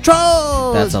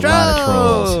 Trolls. That's a lot of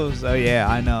trolls. Oh yeah,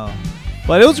 I know.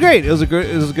 But it was great. It was a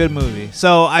good movie.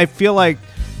 So I feel like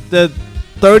the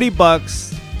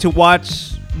 $30 to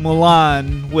watch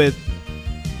Mulan with,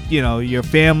 you know, your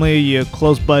family, your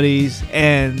close buddies,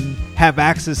 and have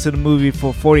access to the movie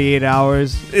for 48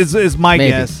 hours is my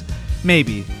guess.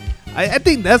 Maybe. I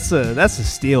think that's a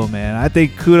steal, man. I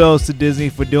think kudos to Disney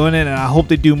for doing it, and I hope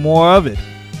they do more of it.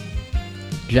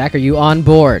 Jack, are you on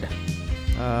board?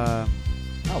 I'll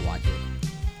watch it.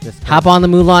 Just Hop on the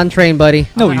Mulan train, buddy.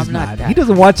 No, I'm he's not not. that- He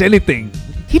doesn't watch anything.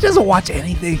 He doesn't watch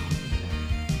anything.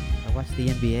 I watch the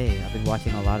NBA. I've been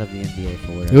watching a lot of the NBA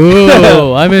for whatever.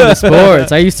 Ooh, I'm into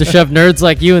sports. I used to shove nerds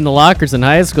like you in the lockers in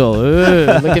high school. Ooh,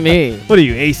 look at me. What are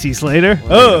you, AC Slater? What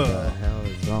the hell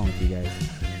is wrong with you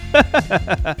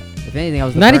guys? If anything, I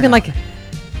was the Not even burnout. like.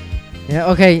 Yeah.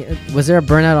 Okay. Was there a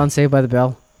burnout on Saved by the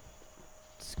Bell?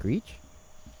 Screech.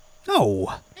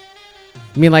 No.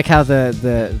 You mean like how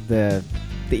the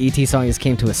ET song just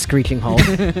came to a screeching halt?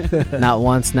 Not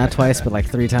once, not twice, but like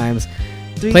 3 times.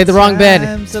 Played the wrong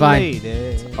bed. It's fine.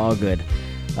 It's all good.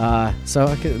 So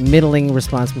okay, middling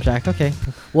response from Jack. Okay,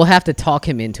 we'll have to talk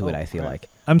him into it. I feel like.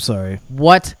 I'm sorry.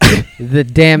 What the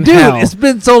damn Dude, hell? it's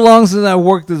been so long since I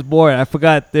worked this board. I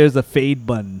forgot there's a fade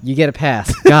button. You get a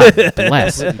pass. God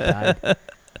bless. You died.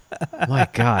 My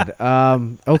God.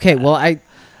 Okay. Well,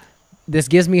 this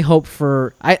gives me hope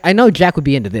for. I know Jack would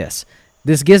be into this.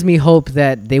 This gives me hope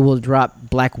that they will drop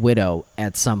Black Widow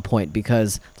at some point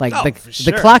because, like, Oh, for the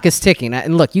sure. clock is ticking.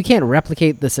 And look, you can't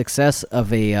replicate the success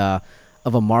of a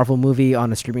Marvel movie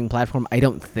on a streaming platform. I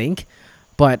don't think,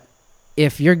 but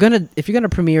if you're gonna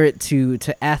premiere it to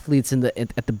athletes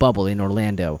at the Bubble in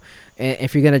Orlando, and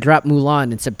if you're gonna drop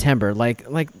Mulan in September, like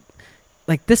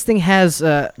this thing has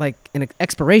like an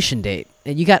expiration date,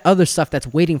 and you got other stuff that's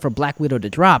waiting for Black Widow to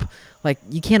drop. Like,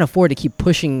 you can't afford to keep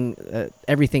pushing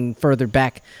everything further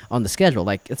back on the schedule.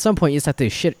 Like, at some point you just have to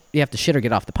shit. You have to shit or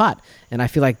get off the pot. And I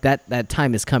feel like that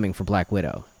time is coming for Black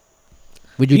Widow.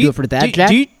 Would you do it for that, Jack?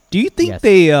 Do you think Yes.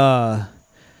 they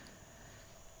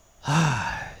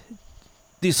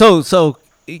so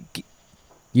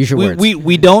Use your words.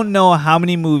 we don't know how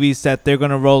many movies that they're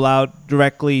gonna roll out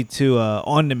directly to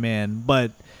on demand,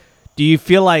 but do you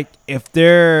feel like if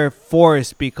they're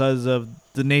forced because of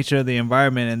the nature of the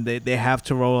environment and they have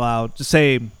to roll out, just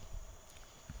say, I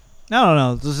don't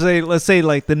know, let's say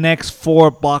like the next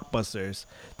 4 blockbusters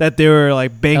that they were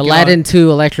like banking Aladdin on,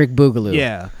 2, Electric Boogaloo.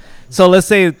 yeah. So let's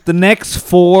say the next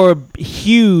 4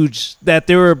 huge that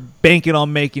they were banking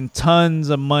on making tons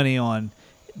of money on,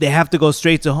 they have to go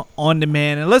straight to on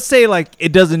demand, and let's say like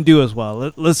it doesn't do as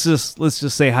well. Let's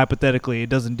just say hypothetically it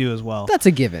doesn't do as well. That's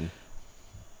a given.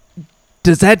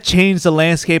 Does that change the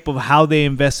landscape of how they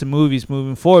invest in movies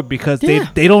moving forward? Because Yeah.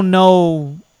 they don't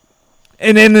know,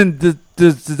 and then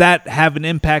does that have an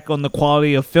impact on the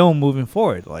quality of film moving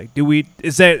forward? Like,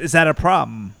 is that a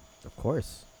problem? Of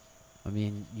course. I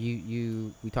mean,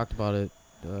 we talked about it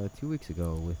 2 weeks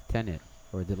ago with Tenet,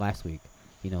 or the last week.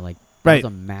 You know, like, that Right.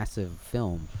 was a massive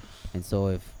film, and so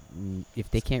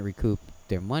if they can't recoup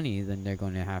their money, then they're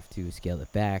going to have to scale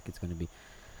it back. It's going to be,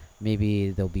 maybe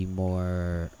there'll be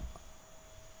more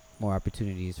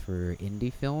opportunities for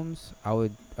indie films. I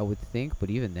would think,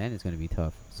 but even then, it's going to be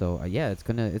tough. So yeah, it's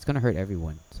gonna hurt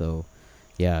everyone. So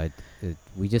yeah,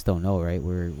 we just don't know, right?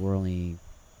 We're only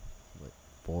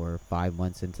 4 or 5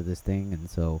 months into this thing, and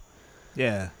so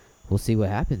Yeah. we'll see what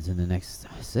happens in the next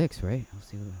 6, right? We'll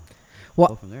see Well,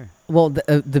 go from there. Well,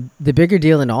 the bigger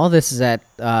deal in all this is that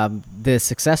the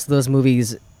success of those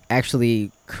movies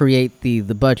actually create the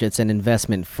budgets and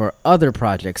investment for other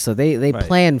projects. So they Right.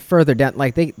 plan further down.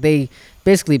 Like they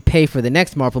basically pay for the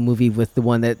next Marvel movie with the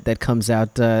one that comes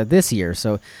out this year.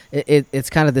 So it's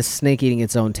kind of this snake eating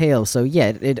its own tail. So yeah,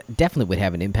 it definitely would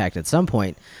have an impact at some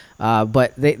point.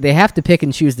 But they have to pick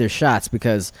and choose their shots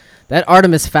because that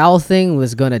Artemis Fowl thing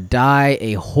was going to die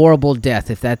a horrible death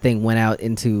if that thing went out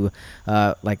into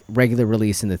like regular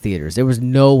release in the theaters. There was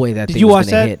no way that Did thing you was watch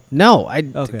going to that? hit. No,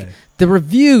 Okay. The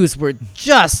reviews were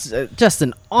just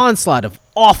an onslaught of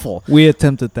awful. We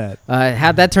attempted that.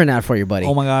 How'd that turn out for you, buddy?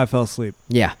 Oh my god, I fell asleep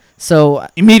Yeah. So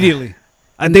immediately.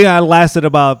 I think I lasted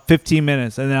about 15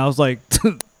 minutes, and then I was like,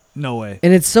 no way.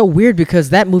 And it's so weird because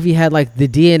that movie had like the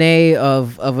DNA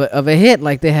of a hit.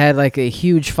 Like they had like a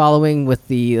huge following with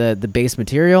the base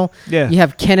material. Yeah. You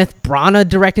have Kenneth Branagh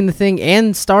directing the thing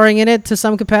and starring in it to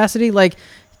some capacity. Like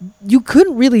you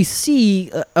couldn't really see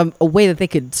a way that they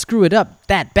could screw it up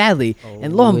that badly.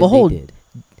 And lo and behold,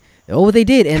 they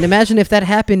did. And imagine if that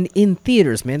happened in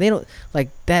theaters, man. They don't like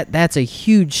that. That's a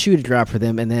huge shoe to drop for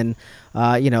them. And then,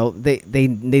 they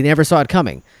never saw it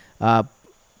coming.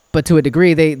 But to a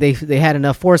degree, they had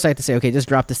enough foresight to say, okay, just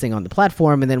drop this thing on the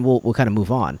platform, and then we'll kind of move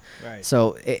on. Right.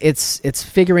 So it's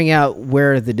figuring out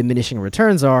where the diminishing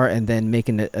returns are, and then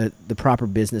making the proper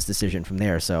business decision from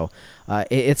there. So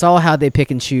it's all how they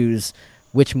pick and choose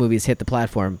which movies hit the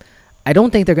platform. I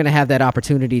don't think they're going to have that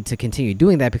opportunity to continue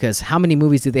doing that because how many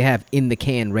movies do they have in the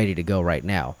can ready to go right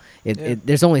now?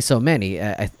 There's only so many.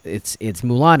 It's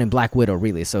Mulan and Black Widow,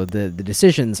 really. So the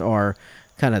decisions are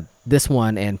kind of this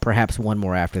one and perhaps one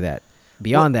more after that.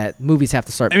 Beyond that, movies have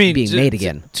to start being made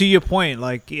again. To your point,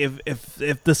 like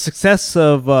if the success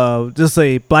of just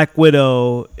say Black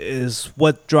Widow is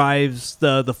what drives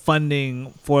the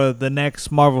funding for the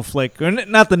next Marvel flick, or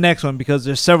not the next one because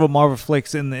there's several Marvel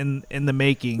flicks in the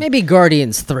making. Maybe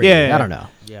Guardians 3. Yeah. I don't know.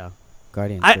 Yeah,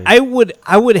 Guardians. I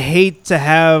would hate to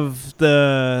have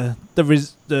the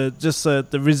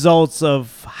results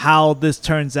of how this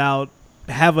turns out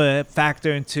have a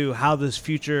factor into how this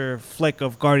future flick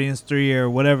of Guardians 3 or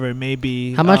whatever it may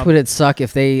be. How much would it suck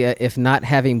if they if not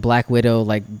having Black Widow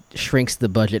like shrinks the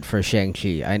budget for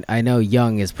Shang-Chi? I know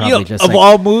Young is probably just of like,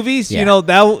 all movies, yeah.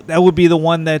 that would be the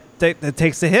one that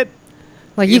takes the hit.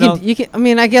 Like you can I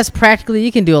mean I guess practically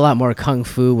you can do a lot more kung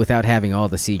fu without having all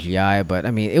the CGI, but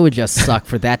I mean it would just suck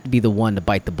for that to be the one to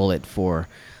bite the bullet for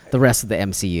the rest of the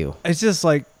MCU. It's just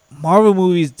like Marvel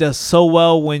movies does so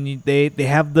well when they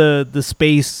have the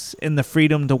space and the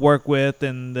freedom to work with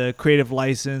and the creative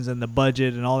license and the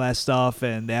budget and all that stuff,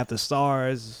 and they have the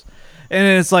stars, and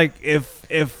it's like if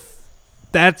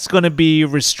that's going to be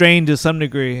restrained to some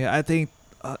degree, I think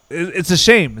it's a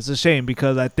shame. It's a shame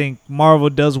because I think Marvel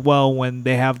does well when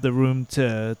they have the room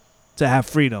to have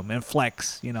freedom and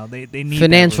flex. They need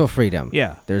financial freedom.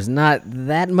 Yeah, there's not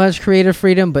that much creative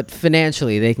freedom, but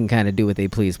financially they can kind of do what they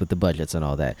please with the budgets and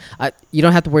all that. You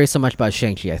don't have to worry so much about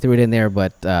Shang-Chi. I threw it in there,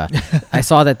 but I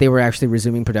saw that they were actually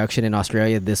resuming production in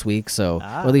Australia this week, so or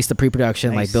at least the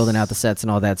pre-production, nice. like building out the sets and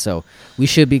all that. So we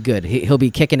should be good. He'll be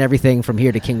kicking everything from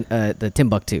here to the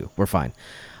Timbuktu. We're fine.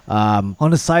 On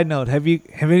a side note, have any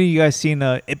of you guys seen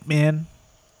Ip Man?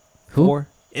 Who?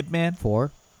 Ip Man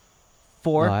 4?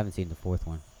 4? No, I haven't seen the fourth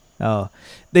one. Oh,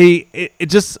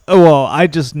 I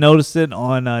just noticed it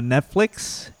on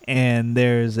Netflix, and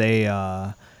there's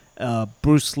a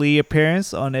Bruce Lee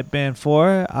appearance on Ip Man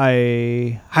 4.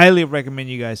 I highly recommend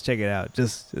you guys check it out.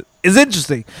 It's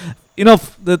interesting.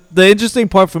 The interesting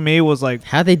part for me was like,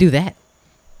 how'd they do that?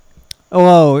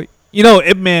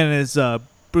 Ip Man is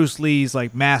Bruce Lee's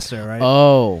like master, right?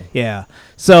 Oh, yeah.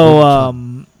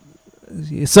 So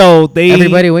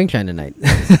everybody Wing Chun tonight.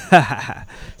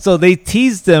 So they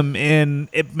teased him in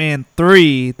Ip Man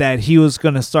 3 that he was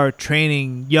going to start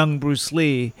training young Bruce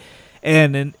Lee.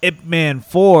 And in Ip Man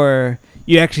 4,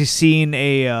 you actually seen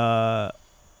the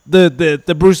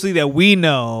Bruce Lee that we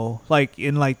know, like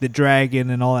in like the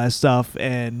Dragon and all that stuff.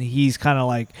 And he's kind of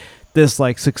like this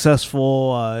like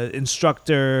successful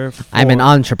instructor. I'm an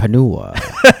entrepreneur.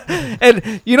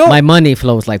 And my money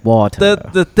flows like water.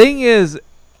 The thing is,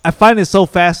 I find it so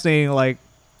fascinating, like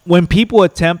when people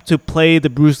attempt to play the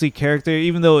Bruce Lee character,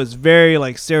 even though it's very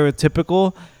like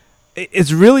stereotypical,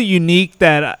 it's really unique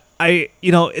that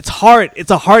it's hard.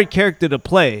 It's a hard character to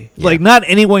play. Yeah. Like not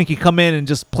anyone can come in and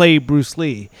just play Bruce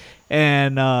Lee.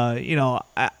 And I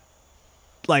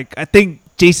think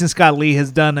Jason Scott Lee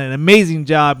has done an amazing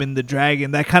job in The Dragon.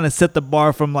 That kind of set the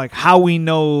bar from like how we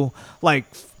know like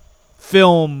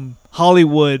film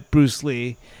Hollywood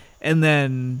BruceLee, and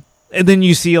then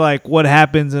you see like what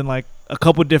happens in like a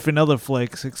couple different other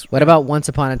flicks. What about Once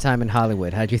Upon a Time in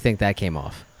Hollywood? How'd you think that came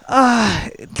off?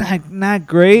 Not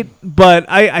great, but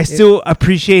I still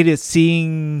appreciated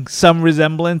seeing some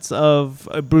resemblance of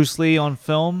Bruce Lee on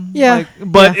film. Yeah,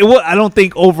 but I don't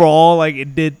think overall like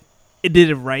it did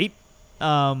it right.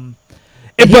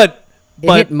 It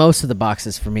hit most of the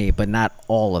boxes for me, but not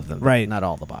all of them. Right, not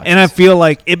all the boxes. And I feel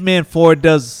like Ip Man 4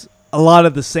 does a lot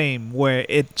of the same, where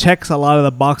it checks a lot of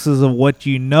the boxes of what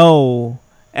you know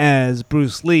as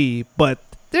Bruce Lee, but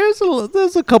there's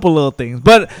a couple little things.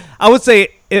 But I would say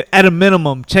at a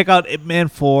minimum, check out Ip Man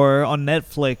 4 on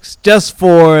Netflix just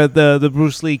for the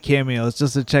Bruce Lee cameos,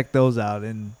 just to check those out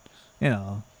and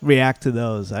react to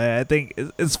those. I think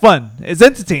it's fun. It's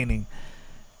entertaining.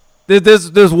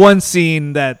 there's one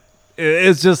scene that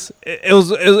it's just it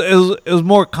was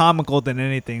more comical than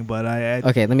anything. But I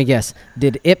Okay, let me guess.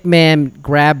 Did Ip Man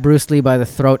grab Bruce Lee by the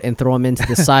throat and throw him into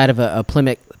the side of a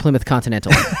Plymouth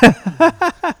Continental?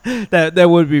 that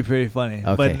would be pretty funny.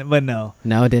 Okay. But no.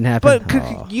 No, it didn't happen. But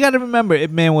Oh. you got to remember,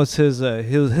 Ip Man was his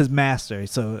master.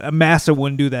 So a master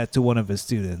wouldn't do that to one of his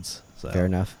students. So Fair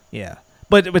enough. yeah.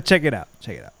 But check it out.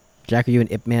 Check it out. Jack, are you an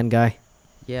Ip Man guy?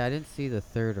 Yeah, I didn't see the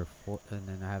third or fourth, and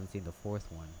then I haven't seen the fourth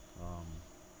one.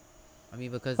 I mean,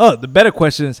 because Oh, the better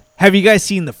question is, have you guys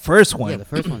seen the first one? yeah, the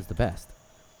first one's the best.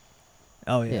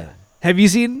 Oh yeah. Yeah. Have you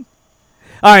seen?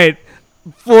 All right.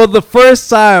 For the first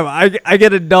time, I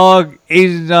get a dog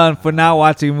Asian John for not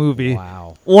watching a movie.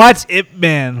 Wow. Watch Ip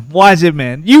Man. Watch Ip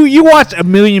Man. You watch a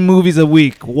million movies a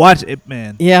week. Watch Ip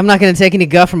Man. Yeah, I'm not going to take any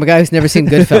guff from a guy who's never seen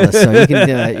Goodfellas, so you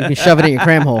can shove it in your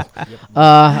cram hole.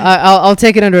 I'll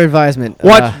take it under advisement.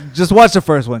 Just watch the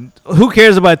first one. Who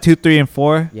cares about 2, 3, and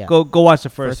 4? Yeah. Go watch the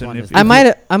first First one. one is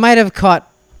I might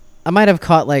have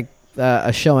caught like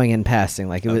a showing in passing,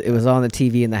 like it was on the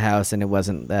TV in the house, and it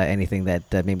wasn't anything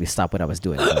that made me stop what I was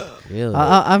doing. But, Really?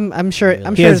 I'm sure Really?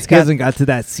 I'm He, sure has, it's he got. hasn't got to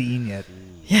that scene yet.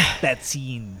 Yeah. That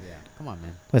scene. Yeah. Come on,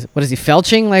 man. What is he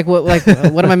felching? Like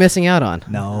what am I missing out on?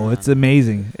 No, it's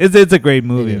amazing. It's a great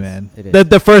movie, is. man. It is.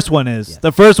 The first one is. Yeah.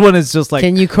 The first one is just like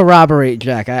Can you corroborate,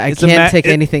 Jack? I It's a can't take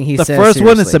it- anything he the says first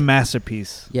one is a seriously.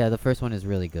 masterpiece. Yeah, the first one is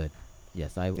really good.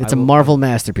 Yes, It's a Marvel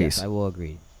masterpiece. Yes, I will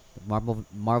agree.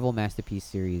 Marvel masterpiece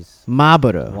series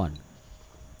Maburo 1.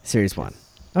 Series 1.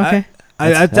 I- Okay.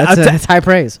 That's That's high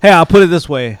praise. Hey, I'll put it this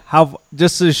way: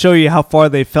 just to show you how far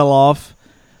they fell off,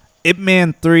 Ip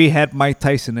Man 3 had Mike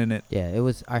Tyson in it. Yeah, it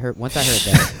was. Once I heard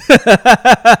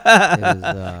that, it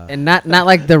was. And not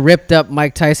like the ripped up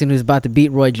Mike Tyson who's about to beat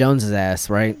Roy Jones's ass,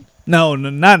 right? No,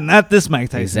 not this Mike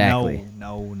Tyson. Exactly.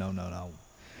 No.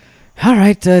 All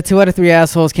right, 2 out of 3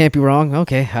 assholes can't be wrong.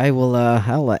 Okay,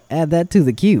 I'll add that to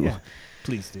the queue. Yeah.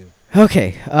 Please do.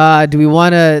 Okay, do we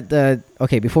want to?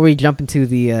 Okay, before we jump into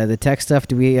the tech stuff,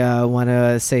 do we want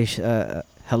to say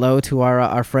hello to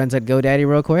our friends at GoDaddy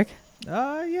real quick?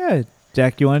 Yeah.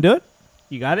 Jack, you want to do it?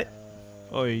 You got it?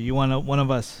 Or you want one of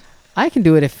us? I can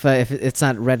do it if it's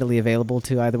not readily available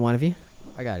to either one of you.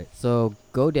 I got it. So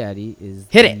GoDaddy is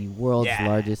Hit the it. world's Yeah.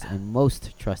 largest and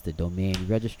most trusted domain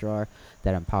registrar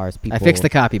that empowers people I fixed the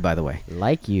copy, by the way.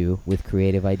 like you with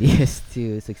creative ideas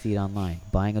to succeed online.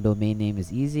 Buying a domain name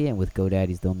is easy, and with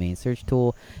GoDaddy's domain search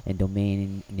tool and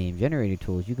domain name generator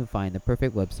tools, you can find the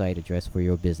perfect website address for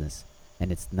your business.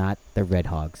 And it's not the Red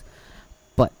Hogs.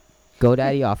 But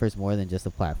GoDaddy offers more than just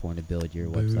a platform to build your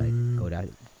website.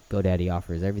 GoDaddy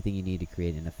offers everything you need to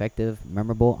create an effective,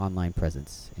 memorable online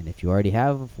presence. And if you already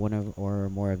have one or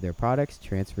more of their products,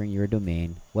 transferring your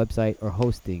domain, website, or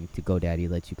hosting to GoDaddy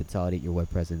lets you consolidate your web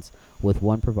presence with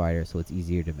one provider so it's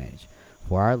easier to manage.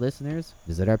 For our listeners,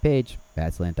 visit our page,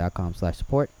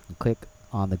 batslant.com/support, and click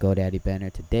on the GoDaddy banner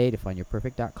today to find your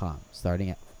perfect.com, starting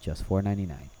at just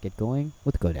 $4.99. Get going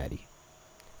with GoDaddy.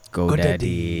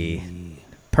 GoDaddy.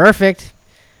 Perfect.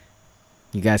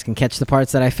 You guys can catch the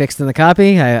parts that I fixed in the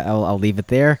copy. I'll leave it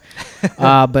there.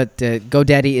 But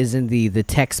GoDaddy is in the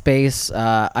tech space.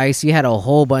 Ice, you had a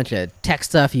whole bunch of tech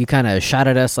stuff. You kind of shot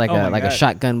at us like Oh my a God.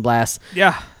 shotgun blast.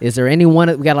 Yeah. Is there any one?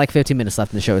 We got like 15 minutes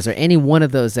left in the show. Is there any one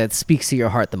of those that speaks to your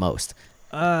heart the most?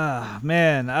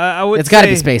 Man, I would. It's got to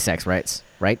be say- SpaceX, right?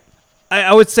 Right.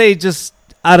 I would say just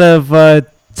out of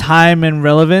time and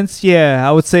relevance, yeah,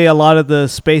 I would say a lot of the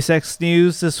SpaceX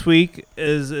news this week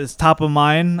is top of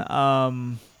mind.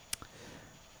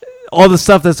 All the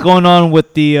stuff that's going on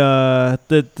with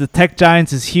the tech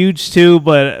giants is huge too,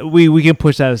 but we can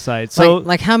push that aside. So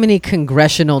like how many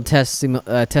congressional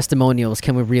testimonials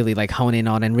can we really like hone in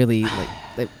on and really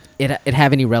like it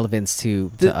have any relevance to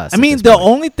us? I at mean, this the point?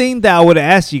 only thing that I would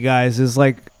ask you guys is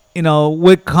like,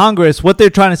 with Congress, what they're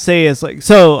trying to say is like,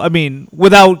 so I mean,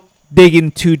 without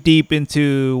digging too deep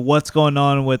into what's going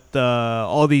on with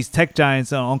all these tech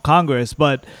giants on Congress,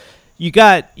 but you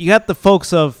got the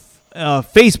folks of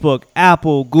Facebook,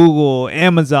 Apple, Google,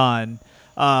 Amazon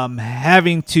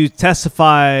having to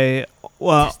testify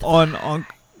on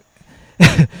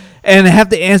and have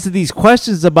to answer these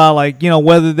questions about like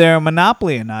whether they're a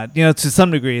monopoly or not. To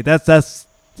some degree, that's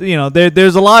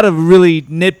there's a lot of really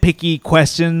nitpicky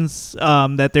questions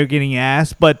that they're getting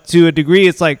asked, but to a degree,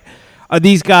 it's like, are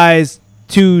these guys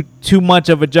too much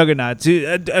of a juggernaut?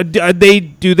 Do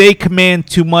they command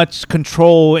too much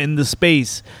control in the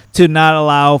space to not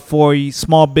allow for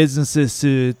small businesses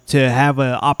to have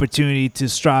an opportunity to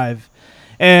strive?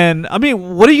 And I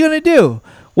mean, what are you gonna do?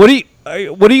 What are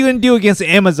you gonna do against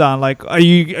Amazon? Like, are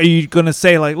you gonna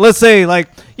say like, let's say like,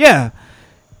 yeah,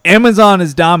 Amazon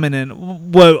is dominant.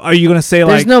 What are you gonna say?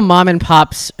 There's Like, no mom and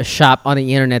pop's shop on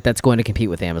the internet that's going to compete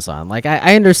with Amazon. Like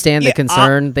I understand Yeah, the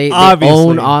concern. They obviously.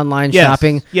 own online Yes,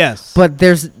 shopping, yes, but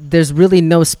there's really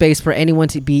no space for anyone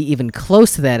to be even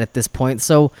close to that at this point.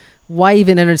 So why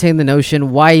even entertain the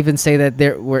notion? Why even say that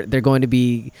they're going to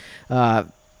be?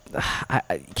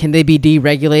 Can they be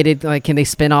deregulated? Like, can they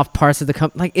spin off parts of the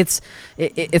company? Like, it's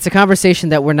a conversation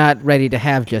that we're not ready to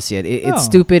have just yet. No. It's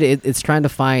stupid. It's trying to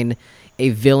find a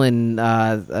villain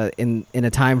in a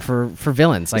time for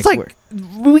villains. it's like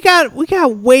we got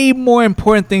way more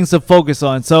important things to focus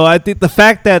on. So I think the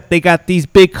fact that they got these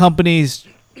big companies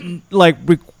like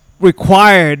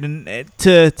required and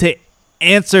to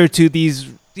answer to these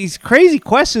crazy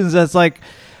questions. That's like,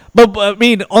 but I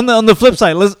mean, on the flip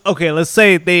side, let's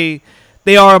say they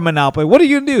are a monopoly. What are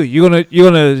you gonna do? You're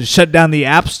gonna shut down the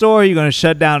App Store? You're gonna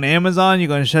shut down Amazon? You're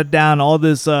gonna shut down all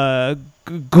this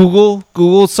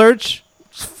Google search?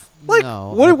 Like,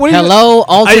 No. what are you? Hello,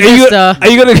 Alta Are you Vista. are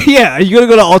you gonna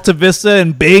go to Alta Vista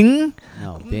and Bing?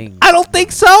 No, Bing. I don't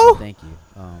think so. Thank you.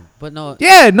 But no.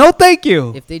 Yeah, no, thank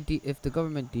you. If if the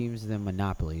government deems them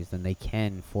monopolies, then they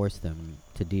can force them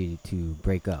to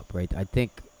break up, right? I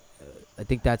think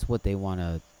that's what they want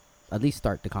to at least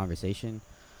start the conversation.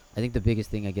 I think the biggest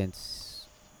thing against,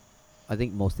 I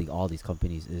think mostly all these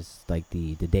companies is like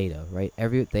the data, right?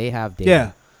 They have data,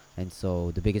 Yeah. and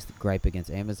so the biggest gripe against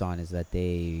Amazon is that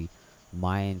they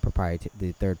mine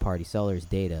the third-party sellers'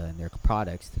 data and their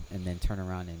products, and then turn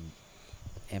around and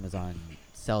Amazon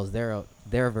sells their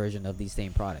version of these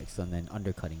same products, and then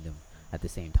undercutting them at the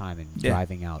same time and Yeah.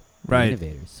 driving out the Right.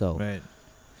 innovators. So Right.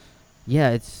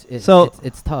 yeah, it's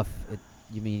tough.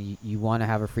 You want to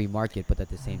have a free market, but at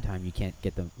the same time you can't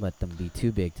let them be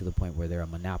too big to the point where they're a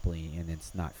monopoly and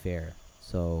it's not fair.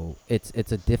 So it's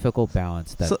a difficult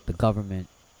balance that the government.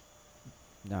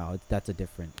 No, that's a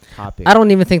different topic. I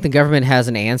don't even think the government has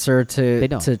an answer They to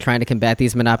don't. trying to combat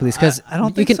these monopolies, because I don't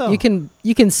you think can so.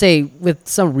 you can say with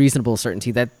some reasonable certainty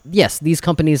that yes, these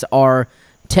companies are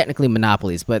technically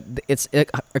monopolies, but it's a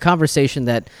conversation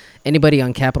that anybody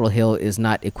on Capitol Hill is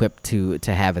not equipped to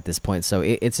have at this point. So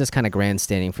it's just kind of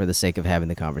grandstanding for the sake of having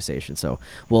the conversation. So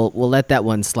we'll let that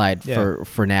one slide Yeah.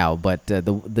 for now. But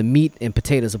the meat and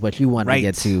potatoes of what you wanted to Right.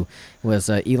 get to was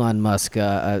Elon Musk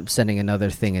sending another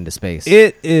thing into space.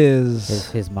 It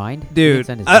is, his mind, He dude. didn't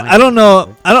send his mind I don't to know.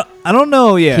 space, I don't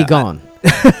know. Yeah, He gone.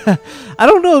 I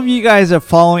don't know if you guys are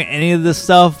following any of this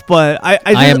stuff, but I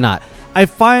I am not. I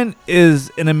find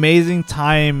is an amazing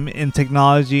time in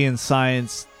technology and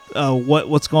science.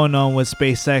 What's going on with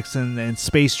SpaceX and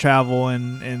space travel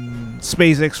and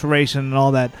space exploration and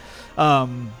all that.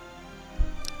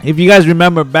 If you guys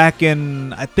remember back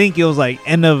in, I think it was like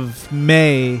end of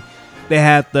May, they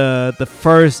had the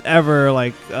first ever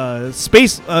like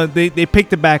space. They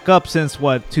picked it back up since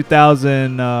what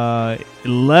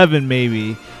 2011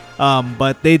 maybe.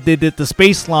 But they did the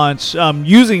space launch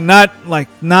using not like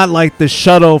the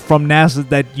shuttle from NASA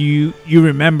that you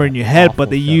remember in your head, Awful but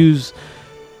they shuttle. use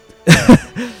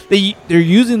they're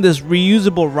using this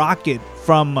reusable rocket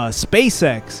from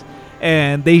SpaceX,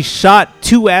 and they shot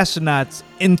 2 astronauts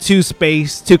into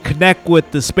space to connect with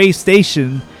the space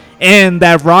station, and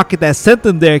that rocket that sent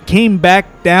them there came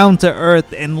back down to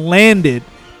Earth and landed.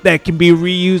 That can be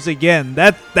reused again.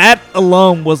 That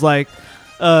alone was like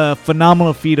a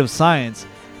phenomenal feat of science.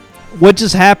 What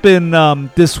just happened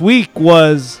this week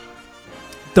was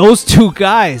those 2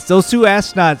 guys, those 2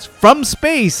 astronauts from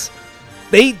space,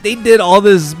 they did all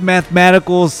this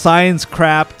mathematical science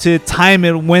crap to time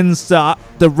it when's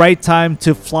the right time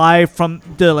to fly from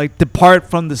depart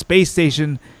from the space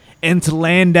station and to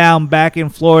land down back in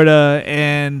Florida,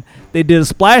 and they did a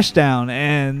splashdown,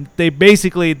 and they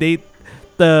basically the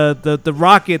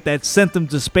rocket that sent them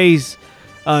to space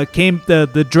came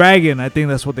the Dragon, I think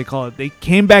that's what they call it. They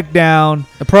came back down.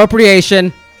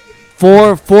 Appropriation.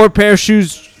 Four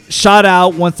parachutes shot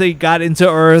out once they got into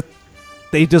Earth.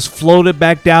 They just floated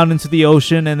back down into the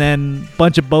ocean, and then a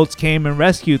bunch of boats came and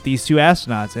rescued these 2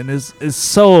 astronauts. And it's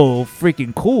so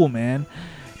freaking cool, man.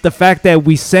 The fact that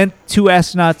we sent 2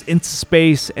 astronauts into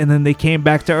space, and then they came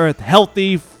back to Earth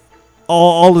healthy,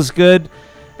 all is good,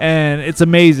 and it's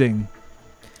amazing.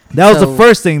 That was So- the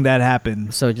first thing that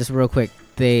happened. So just real quick,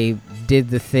 they did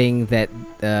the thing that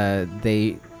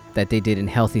they did in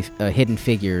Hidden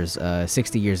Figures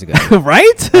 60 years ago.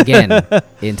 Right? Again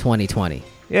in 2020.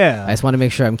 Yeah. I just want to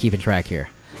make sure I'm keeping track here.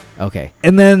 Okay.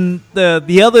 And then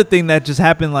the other thing that just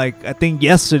happened, like I think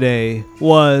yesterday,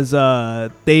 was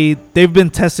they've been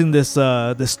testing this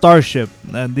Starship.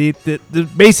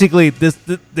 Basically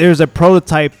there's a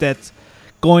prototype that's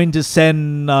going to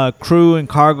send crew and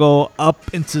cargo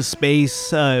up into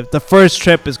space. The first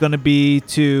trip is going to be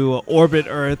to orbit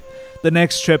Earth. The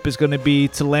next trip is going to be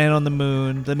to land on the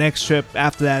moon. The next trip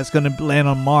after that is going to land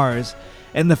on Mars.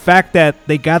 And the fact that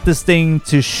they got this thing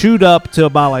to shoot up to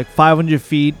about like 500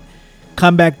 feet,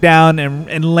 come back down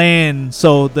and land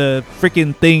so the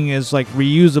freaking thing is like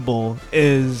reusable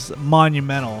is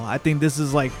monumental. I think this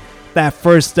is like that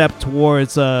first step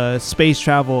towards space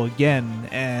travel again.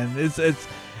 And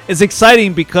it's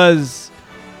exciting because,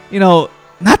 you know,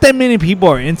 not that many people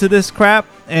are into this crap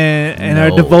and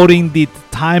are devoting the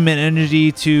time and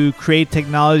energy to create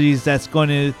technologies that's going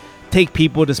to take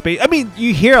people to space. I mean,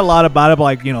 you hear a lot about it,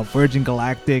 like, you know, Virgin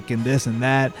Galactic and this and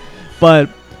that, but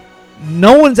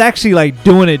no one's actually like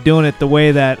doing it the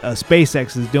way that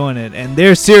SpaceX is doing it. And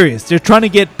they're serious. They're trying to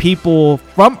get people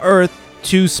from Earth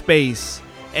to space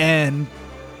and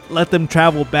let them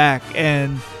travel back.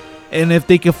 And if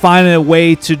they can find a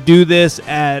way to do this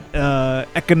at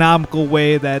economical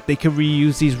way that they can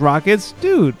reuse these rockets,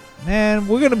 dude, man,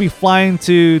 we're gonna be flying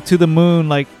to the moon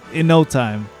like in no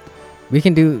time. We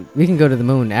can go to the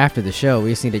moon after the show.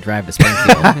 We just need to drive to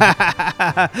Springfield.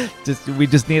 We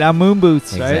just need our moon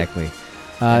boots, Exactly.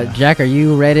 right? Jack, are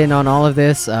you read in on all of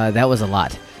this? That was a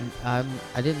lot. I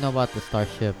didn't know about the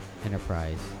Starship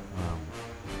Enterprise,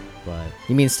 but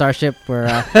You mean Starship? Where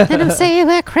let them say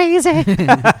we're crazy.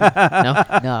 No.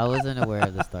 no, I wasn't aware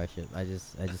of the Starship. I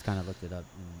just kind of looked it up.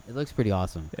 And it looks pretty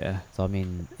awesome. Yeah. So I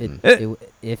mean,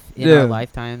 if in Yeah. our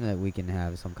lifetime that we can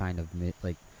have some kind of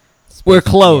space, We're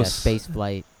close. space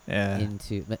flight Yeah.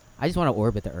 into. But I just want to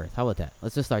orbit the Earth. How about that?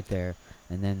 Let's just start there,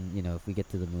 and then if we get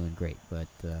to the moon, great. But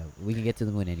we can get to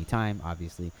the moon anytime,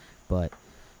 obviously. But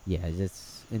yeah,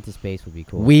 just into space would be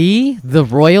cool. We, the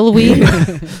royal we.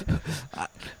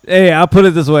 Hey, I'll put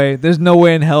it this way: there's no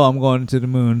way in hell I'm going to the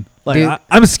moon. Like, Dude.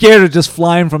 I'm scared of just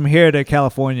flying from here to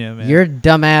California, man. Your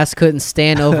dumbass couldn't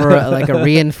stand over like a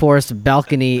reinforced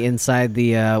balcony inside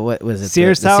the what was it?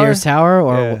 Sears the Tower? Sears Tower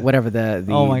or Yeah. whatever the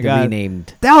Oh my the God.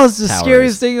 renamed. That was the Towers.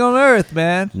 scariest thing on earth,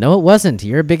 man. No, it wasn't.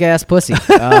 You're a big ass pussy.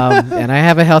 And I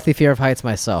have a healthy fear of heights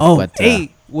myself. Oh, but, hey,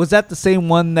 was that the same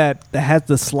one that had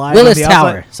the slide? Willis on the Tower,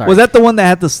 outside? sorry. Was that the one that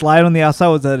had the slide on the outside?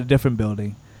 Or was that a different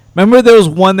building? Remember, there was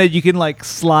one that you can like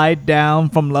slide down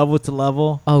from level to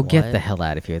level. Oh, get What? the hell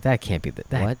out of here! That can't be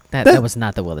that. What? That was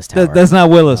not the Willis Tower. That's not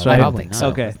Willis, No, right? don't probably think not. so.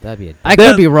 Okay. That'd be a I There-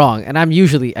 could be wrong, and I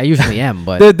usually am,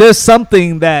 but There's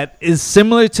something that is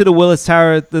similar to the Willis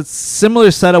Tower. The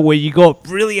similar setup where you go up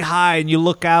really high and you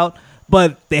look out,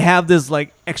 but they have this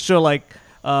like extra like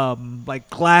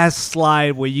glass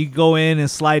slide where you go in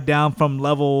and slide down from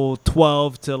level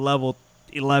 12 to level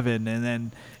 11, and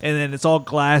then it's all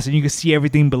glass and you can see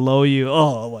everything below you.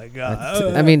 Oh my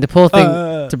god! I mean,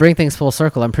 to bring things full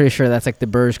circle, I'm pretty sure that's like the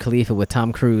Burj Khalifa with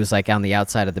Tom Cruise like on the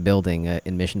outside of the building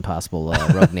in Mission Impossible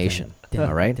Rogue Nation.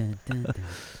 All right,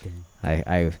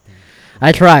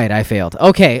 I tried, I failed.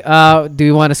 Okay, do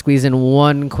we want to squeeze in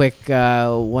one quick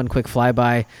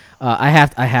flyby? I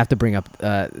have to bring up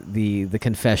the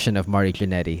confession of Marty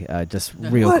Jannetty just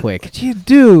real what quick. did you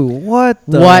do? What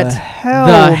the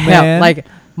hell, man? Like,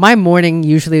 my morning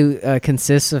usually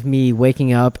consists of me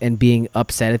waking up and being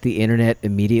upset at the internet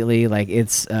immediately. Like,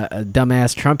 it's a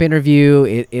dumbass Trump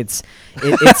interview. It's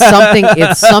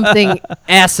something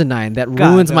asinine that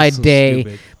God, ruins my that's so day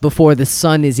stupid. before the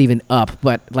sun is even up.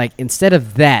 But like, instead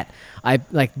of that,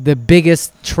 the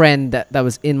biggest trend that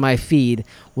was in my feed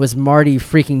was Marty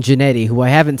freaking Jannetty, who I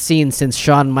haven't seen since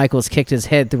Shawn Michaels kicked his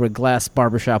head through a glass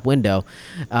barbershop window.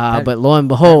 But lo and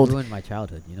That behold, ruined my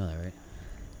childhood. You know that, right?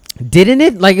 didn't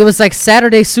it? Like, it was like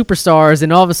Saturday Superstars,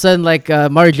 and all of a sudden, like,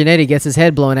 Marty Jannetty gets his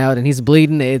head blown out and he's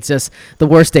bleeding. It's just the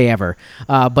worst day ever.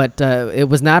 But it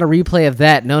was not a replay of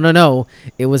that. No.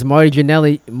 It was Marty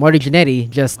Jannetty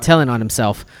just telling on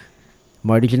himself.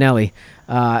 Marty Jannetty.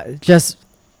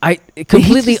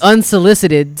 Completely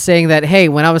unsolicited, saying that, hey,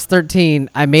 when I was 13,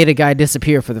 I made a guy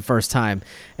disappear for the first time.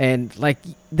 And, like,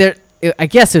 I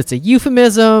guess it's a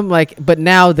euphemism, like, but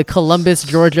now the Columbus,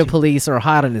 Georgia police are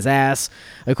hot on his ass,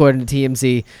 according to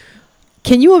TMZ.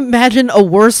 Can you imagine a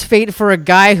worse fate for a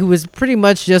guy who was pretty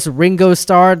much just Ringo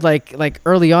starred like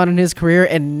early on in his career,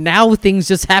 and now things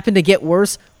just happen to get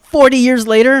worse 40 years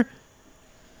later?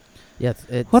 Yeah.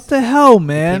 It's What the hell,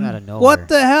 man? out of nowhere. What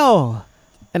the hell?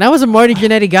 And I was a Marty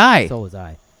Jannetty guy. So was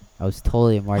I. I was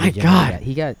totally a Marty My Jannetty God. guy.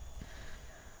 He got.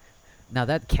 Now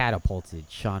that catapulted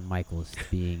Shawn Michaels to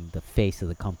being the face of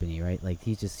the company, right? Like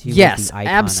he was Yes, the icon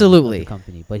of absolutely. the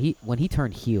company. But when he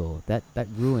turned heel, that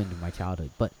ruined my childhood.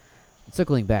 But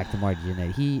circling back to Marty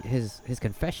Jannetty, his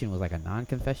confession was like a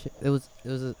non-confession.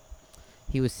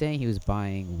 He was saying he was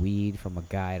buying weed from a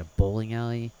guy at a bowling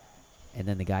alley, and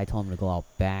then the guy told him to go out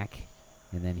back,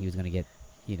 and then he was gonna get,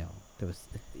 he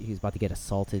was about to get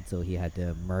assaulted, so he had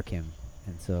to murk him.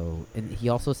 And he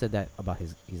also said that about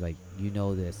he's like,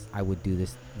 this, I would do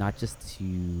this not just to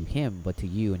him but to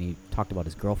you, and he talked about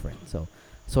his girlfriend. So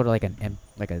sort of like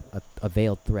a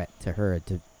veiled threat to her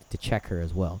to check her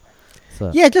as well.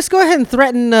 So Yeah, just go ahead and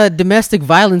threaten domestic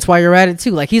violence while you're at it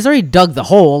too. Like, he's already dug the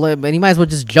hole, and he might as well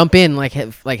just jump in like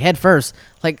head first.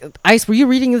 Like, Ice, were you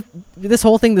reading this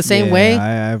whole thing the same way?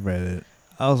 I've read it.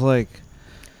 I was like,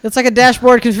 It's like a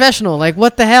dashboard confessional. Like,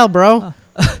 what the hell, bro?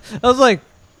 I was like,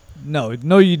 no,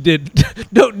 you did,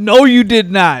 no, you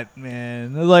did not,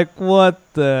 man. I was like, what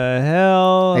the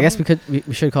hell? I guess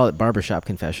we should call it barbershop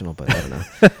confessional, but I don't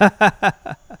know.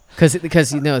 Because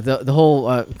the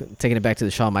whole taking it back to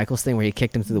the Shawn Michaels thing where he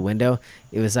kicked him through the window.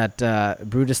 It was at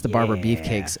Brutus the Barber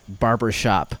Beefcake's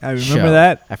barbershop. I remember show.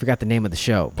 that. I forgot the name of the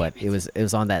show, but it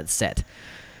was on that set.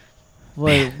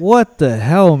 Like, what the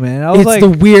hell, man? I was It's like, the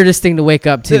weirdest thing to wake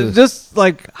up to. just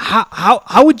like,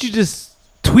 how would you just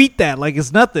tweet that like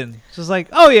it's nothing? Just like,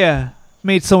 oh yeah,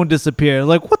 made someone disappear.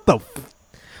 Like, what the?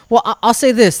 Well, I'll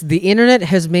say this. The internet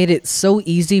has made it so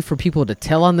easy for people to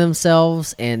tell on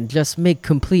themselves and just make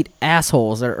complete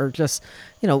assholes or just,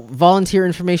 volunteer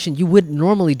information you wouldn't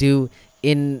normally do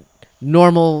in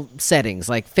normal settings,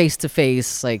 like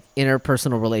face-to-face, like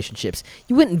interpersonal relationships.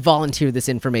 You wouldn't volunteer this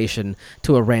information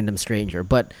to a random stranger.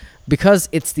 But because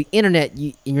it's the internet,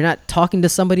 you're not talking to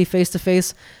somebody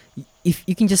face-to-face, if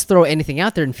you can just throw anything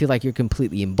out there and feel like you're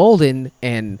completely emboldened,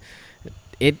 and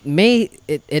it may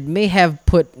have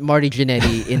put Marty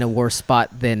Jannetty in a worse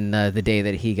spot than the day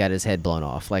that he got his head blown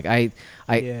off. Like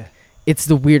Yeah. it's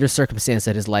the weirdest circumstance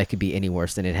that his life could be any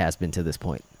worse than it has been to this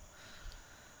point.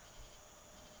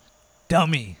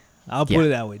 Dummy. I'll put it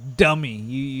that way. Dummy.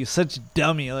 You're such a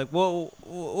dummy. Like, what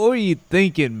were you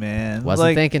thinking, man?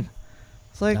 Wasn't thinking.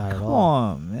 It's like, Not at come all.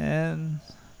 on, man.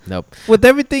 Nope. With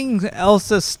everything else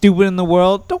that's stupid in the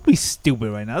world, don't be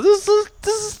stupid right now. This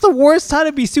is the worst time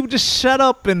to be stupid. Just shut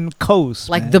up and coast.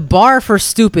 Like, man. the bar for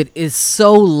stupid is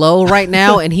so low right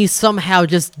now, and he somehow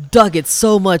just dug it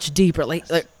so much deeper. Like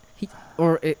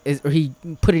or he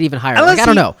put it even higher. Like, I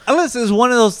don't know. Unless it's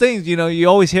one of those things, you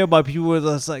always hear about people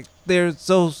that's like they're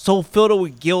so filled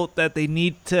with guilt that they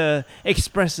need to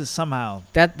express it somehow.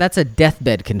 That's a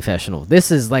deathbed confessional. This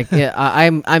is like,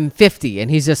 I'm 50, and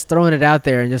he's just throwing it out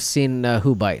there and just seeing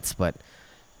who bites. But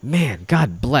man,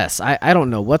 God bless. I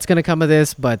don't know what's gonna come of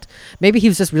this, but maybe he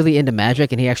was just really into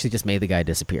magic and he actually just made the guy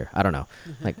disappear. I don't know.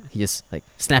 Like, he just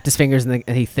snapped his fingers and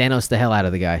he Thanos the hell out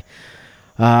of the guy.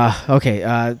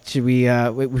 Okay. Should we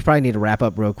probably need to wrap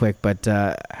up real quick, but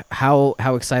how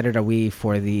excited are we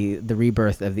for the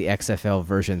rebirth of the XFL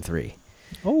version 3?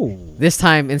 Oh, This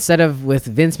time, instead of with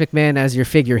Vince McMahon as your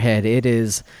figurehead, it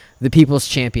is the people's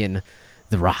champion,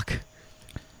 The Rock.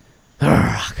 The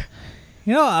Rock.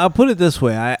 I'll put it this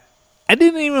way. I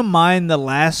didn't even mind the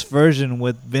last version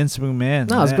with Vince McMahon.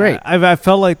 No, it was great. I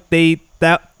felt like they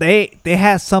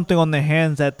had something on their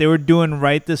hands that they were doing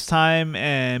right this time,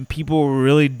 and people were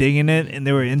really digging it, and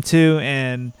they were into,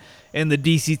 and the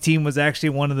DC team was actually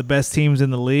one of the best teams in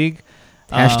the league.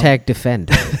 Hashtag defend.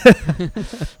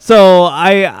 So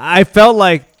I felt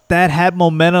like that had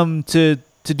momentum to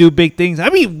do big things. I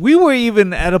mean, we were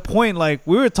even at a point like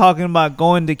we were talking about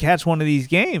going to catch one of these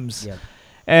games. Yep.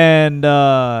 And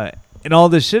all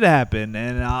this shit happened,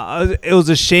 and it was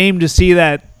a shame to see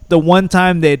that the one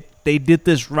time that they did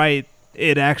this right,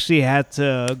 it actually had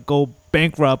to go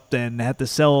bankrupt and had to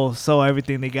sell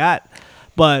everything they got.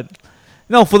 But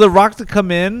for The Rock to come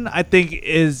in, I think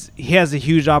he has a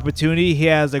huge opportunity. He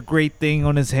has a great thing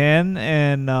on his hand,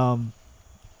 and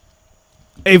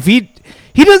if he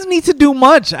doesn't need to do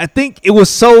much. I think it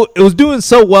was doing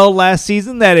so well last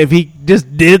season that if he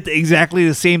just did exactly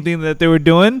the same thing that they were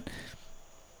doing,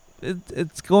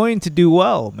 it's going to do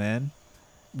well, man.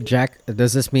 Jack,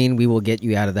 does this mean we will get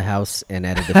you out of the house and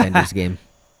at a Defenders game?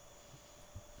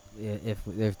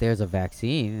 If there's a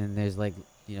vaccine and there's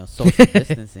social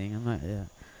distancing, I'm not. Yeah,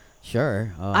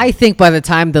 sure. I think by the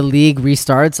time the league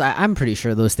restarts, I'm pretty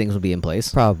sure those things will be in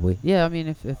place. Probably. Yeah, I mean,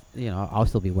 if I'll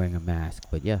still be wearing a mask,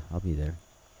 but yeah, I'll be there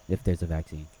if there's a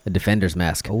vaccine. A Defender's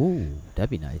mask. Oh, that'd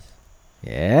be nice.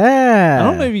 Yeah. I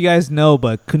don't know if you guys know,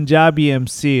 but Punjabi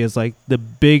MC is like the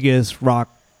biggest rock.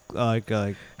 Like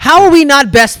How are we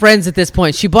not best friends at this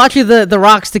point? She bought you the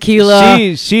Rock's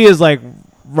tequila. she is like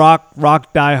rock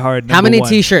diehard. How many #1.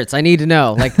 T-shirts? I need to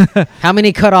know. Like, how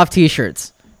many cut-off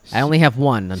T-shirts? I only have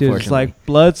one, She unfortunately. was like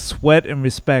blood, sweat, and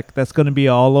respect. That's gonna be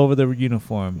all over the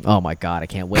uniform. Oh my god, I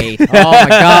can't wait. Oh my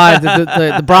god,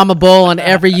 the Brahma Bull on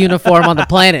every uniform on the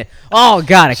planet. Oh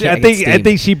god, I can't. I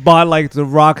think she bought like the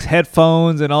Rock's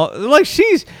headphones and all. Like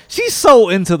she's so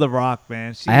into the Rock,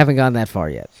 man. I haven't gone that far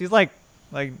yet. She's like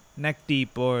neck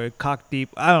deep or cock deep.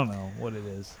 I don't know what it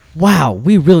is. Wow,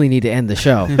 we really need to end the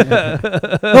show.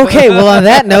 Okay, well, on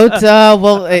that note,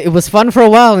 it was fun for a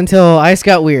while until Ice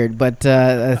got weird. But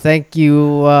thank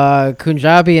you,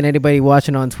 Kunjabi, and anybody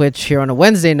watching on Twitch here on a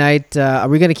Wednesday night. Are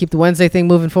we going to keep the Wednesday thing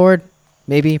moving forward?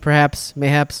 Maybe, perhaps,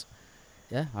 mayhaps.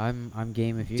 Yeah, I'm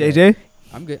game if you. JJ,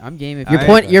 I'm good. I'm game if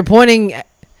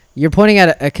You're pointing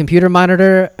at a computer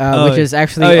monitor, which is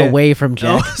actually away from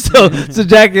Jack. so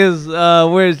Jack is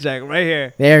where's Jack? Right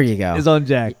here. There you go. Is on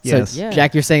Jack. So, Yes. Yeah.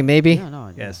 Jack, you're saying maybe?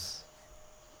 No. Yes.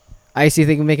 Ice, you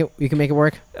think we can make it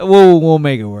work? We'll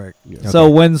make it work. Yeah. So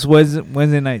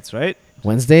Wednesday nights, right?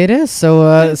 Wednesday it is.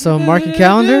 So mark your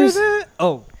calendars.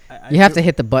 Oh, You have to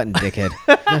hit the button, dickhead.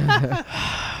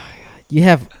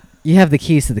 You have the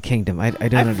keys to the kingdom. I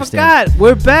don't I understand. forgot.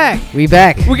 We're back. We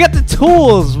back. We got the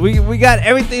tools. We got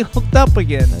everything hooked up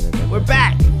again. We're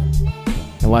back.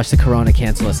 And watch the Corona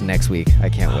cancel us next week. I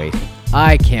can't wait.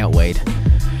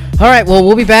 All right, well,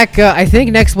 we'll be back, I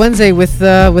think, next Wednesday with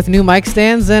new mic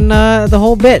stands and the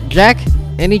whole bit. Jack,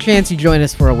 any chance you join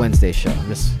us for a Wednesday show? I'm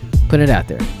just putting it out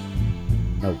there.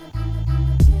 No.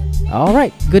 All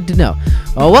right, good to know.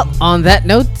 Oh well, on that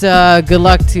note, good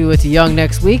luck to Young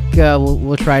next week.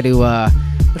 We'll try to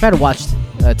watch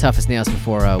Tough as Nails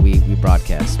before we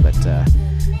broadcast. But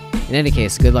in any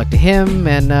case, good luck to him,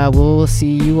 and we'll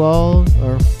see you all,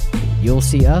 or you'll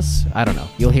see us. I don't know.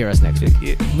 You'll hear us next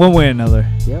week. One way or another.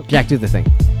 Yep. Jack, do the thing.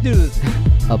 Do this.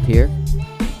 Up here.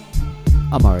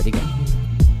 I'm already gone.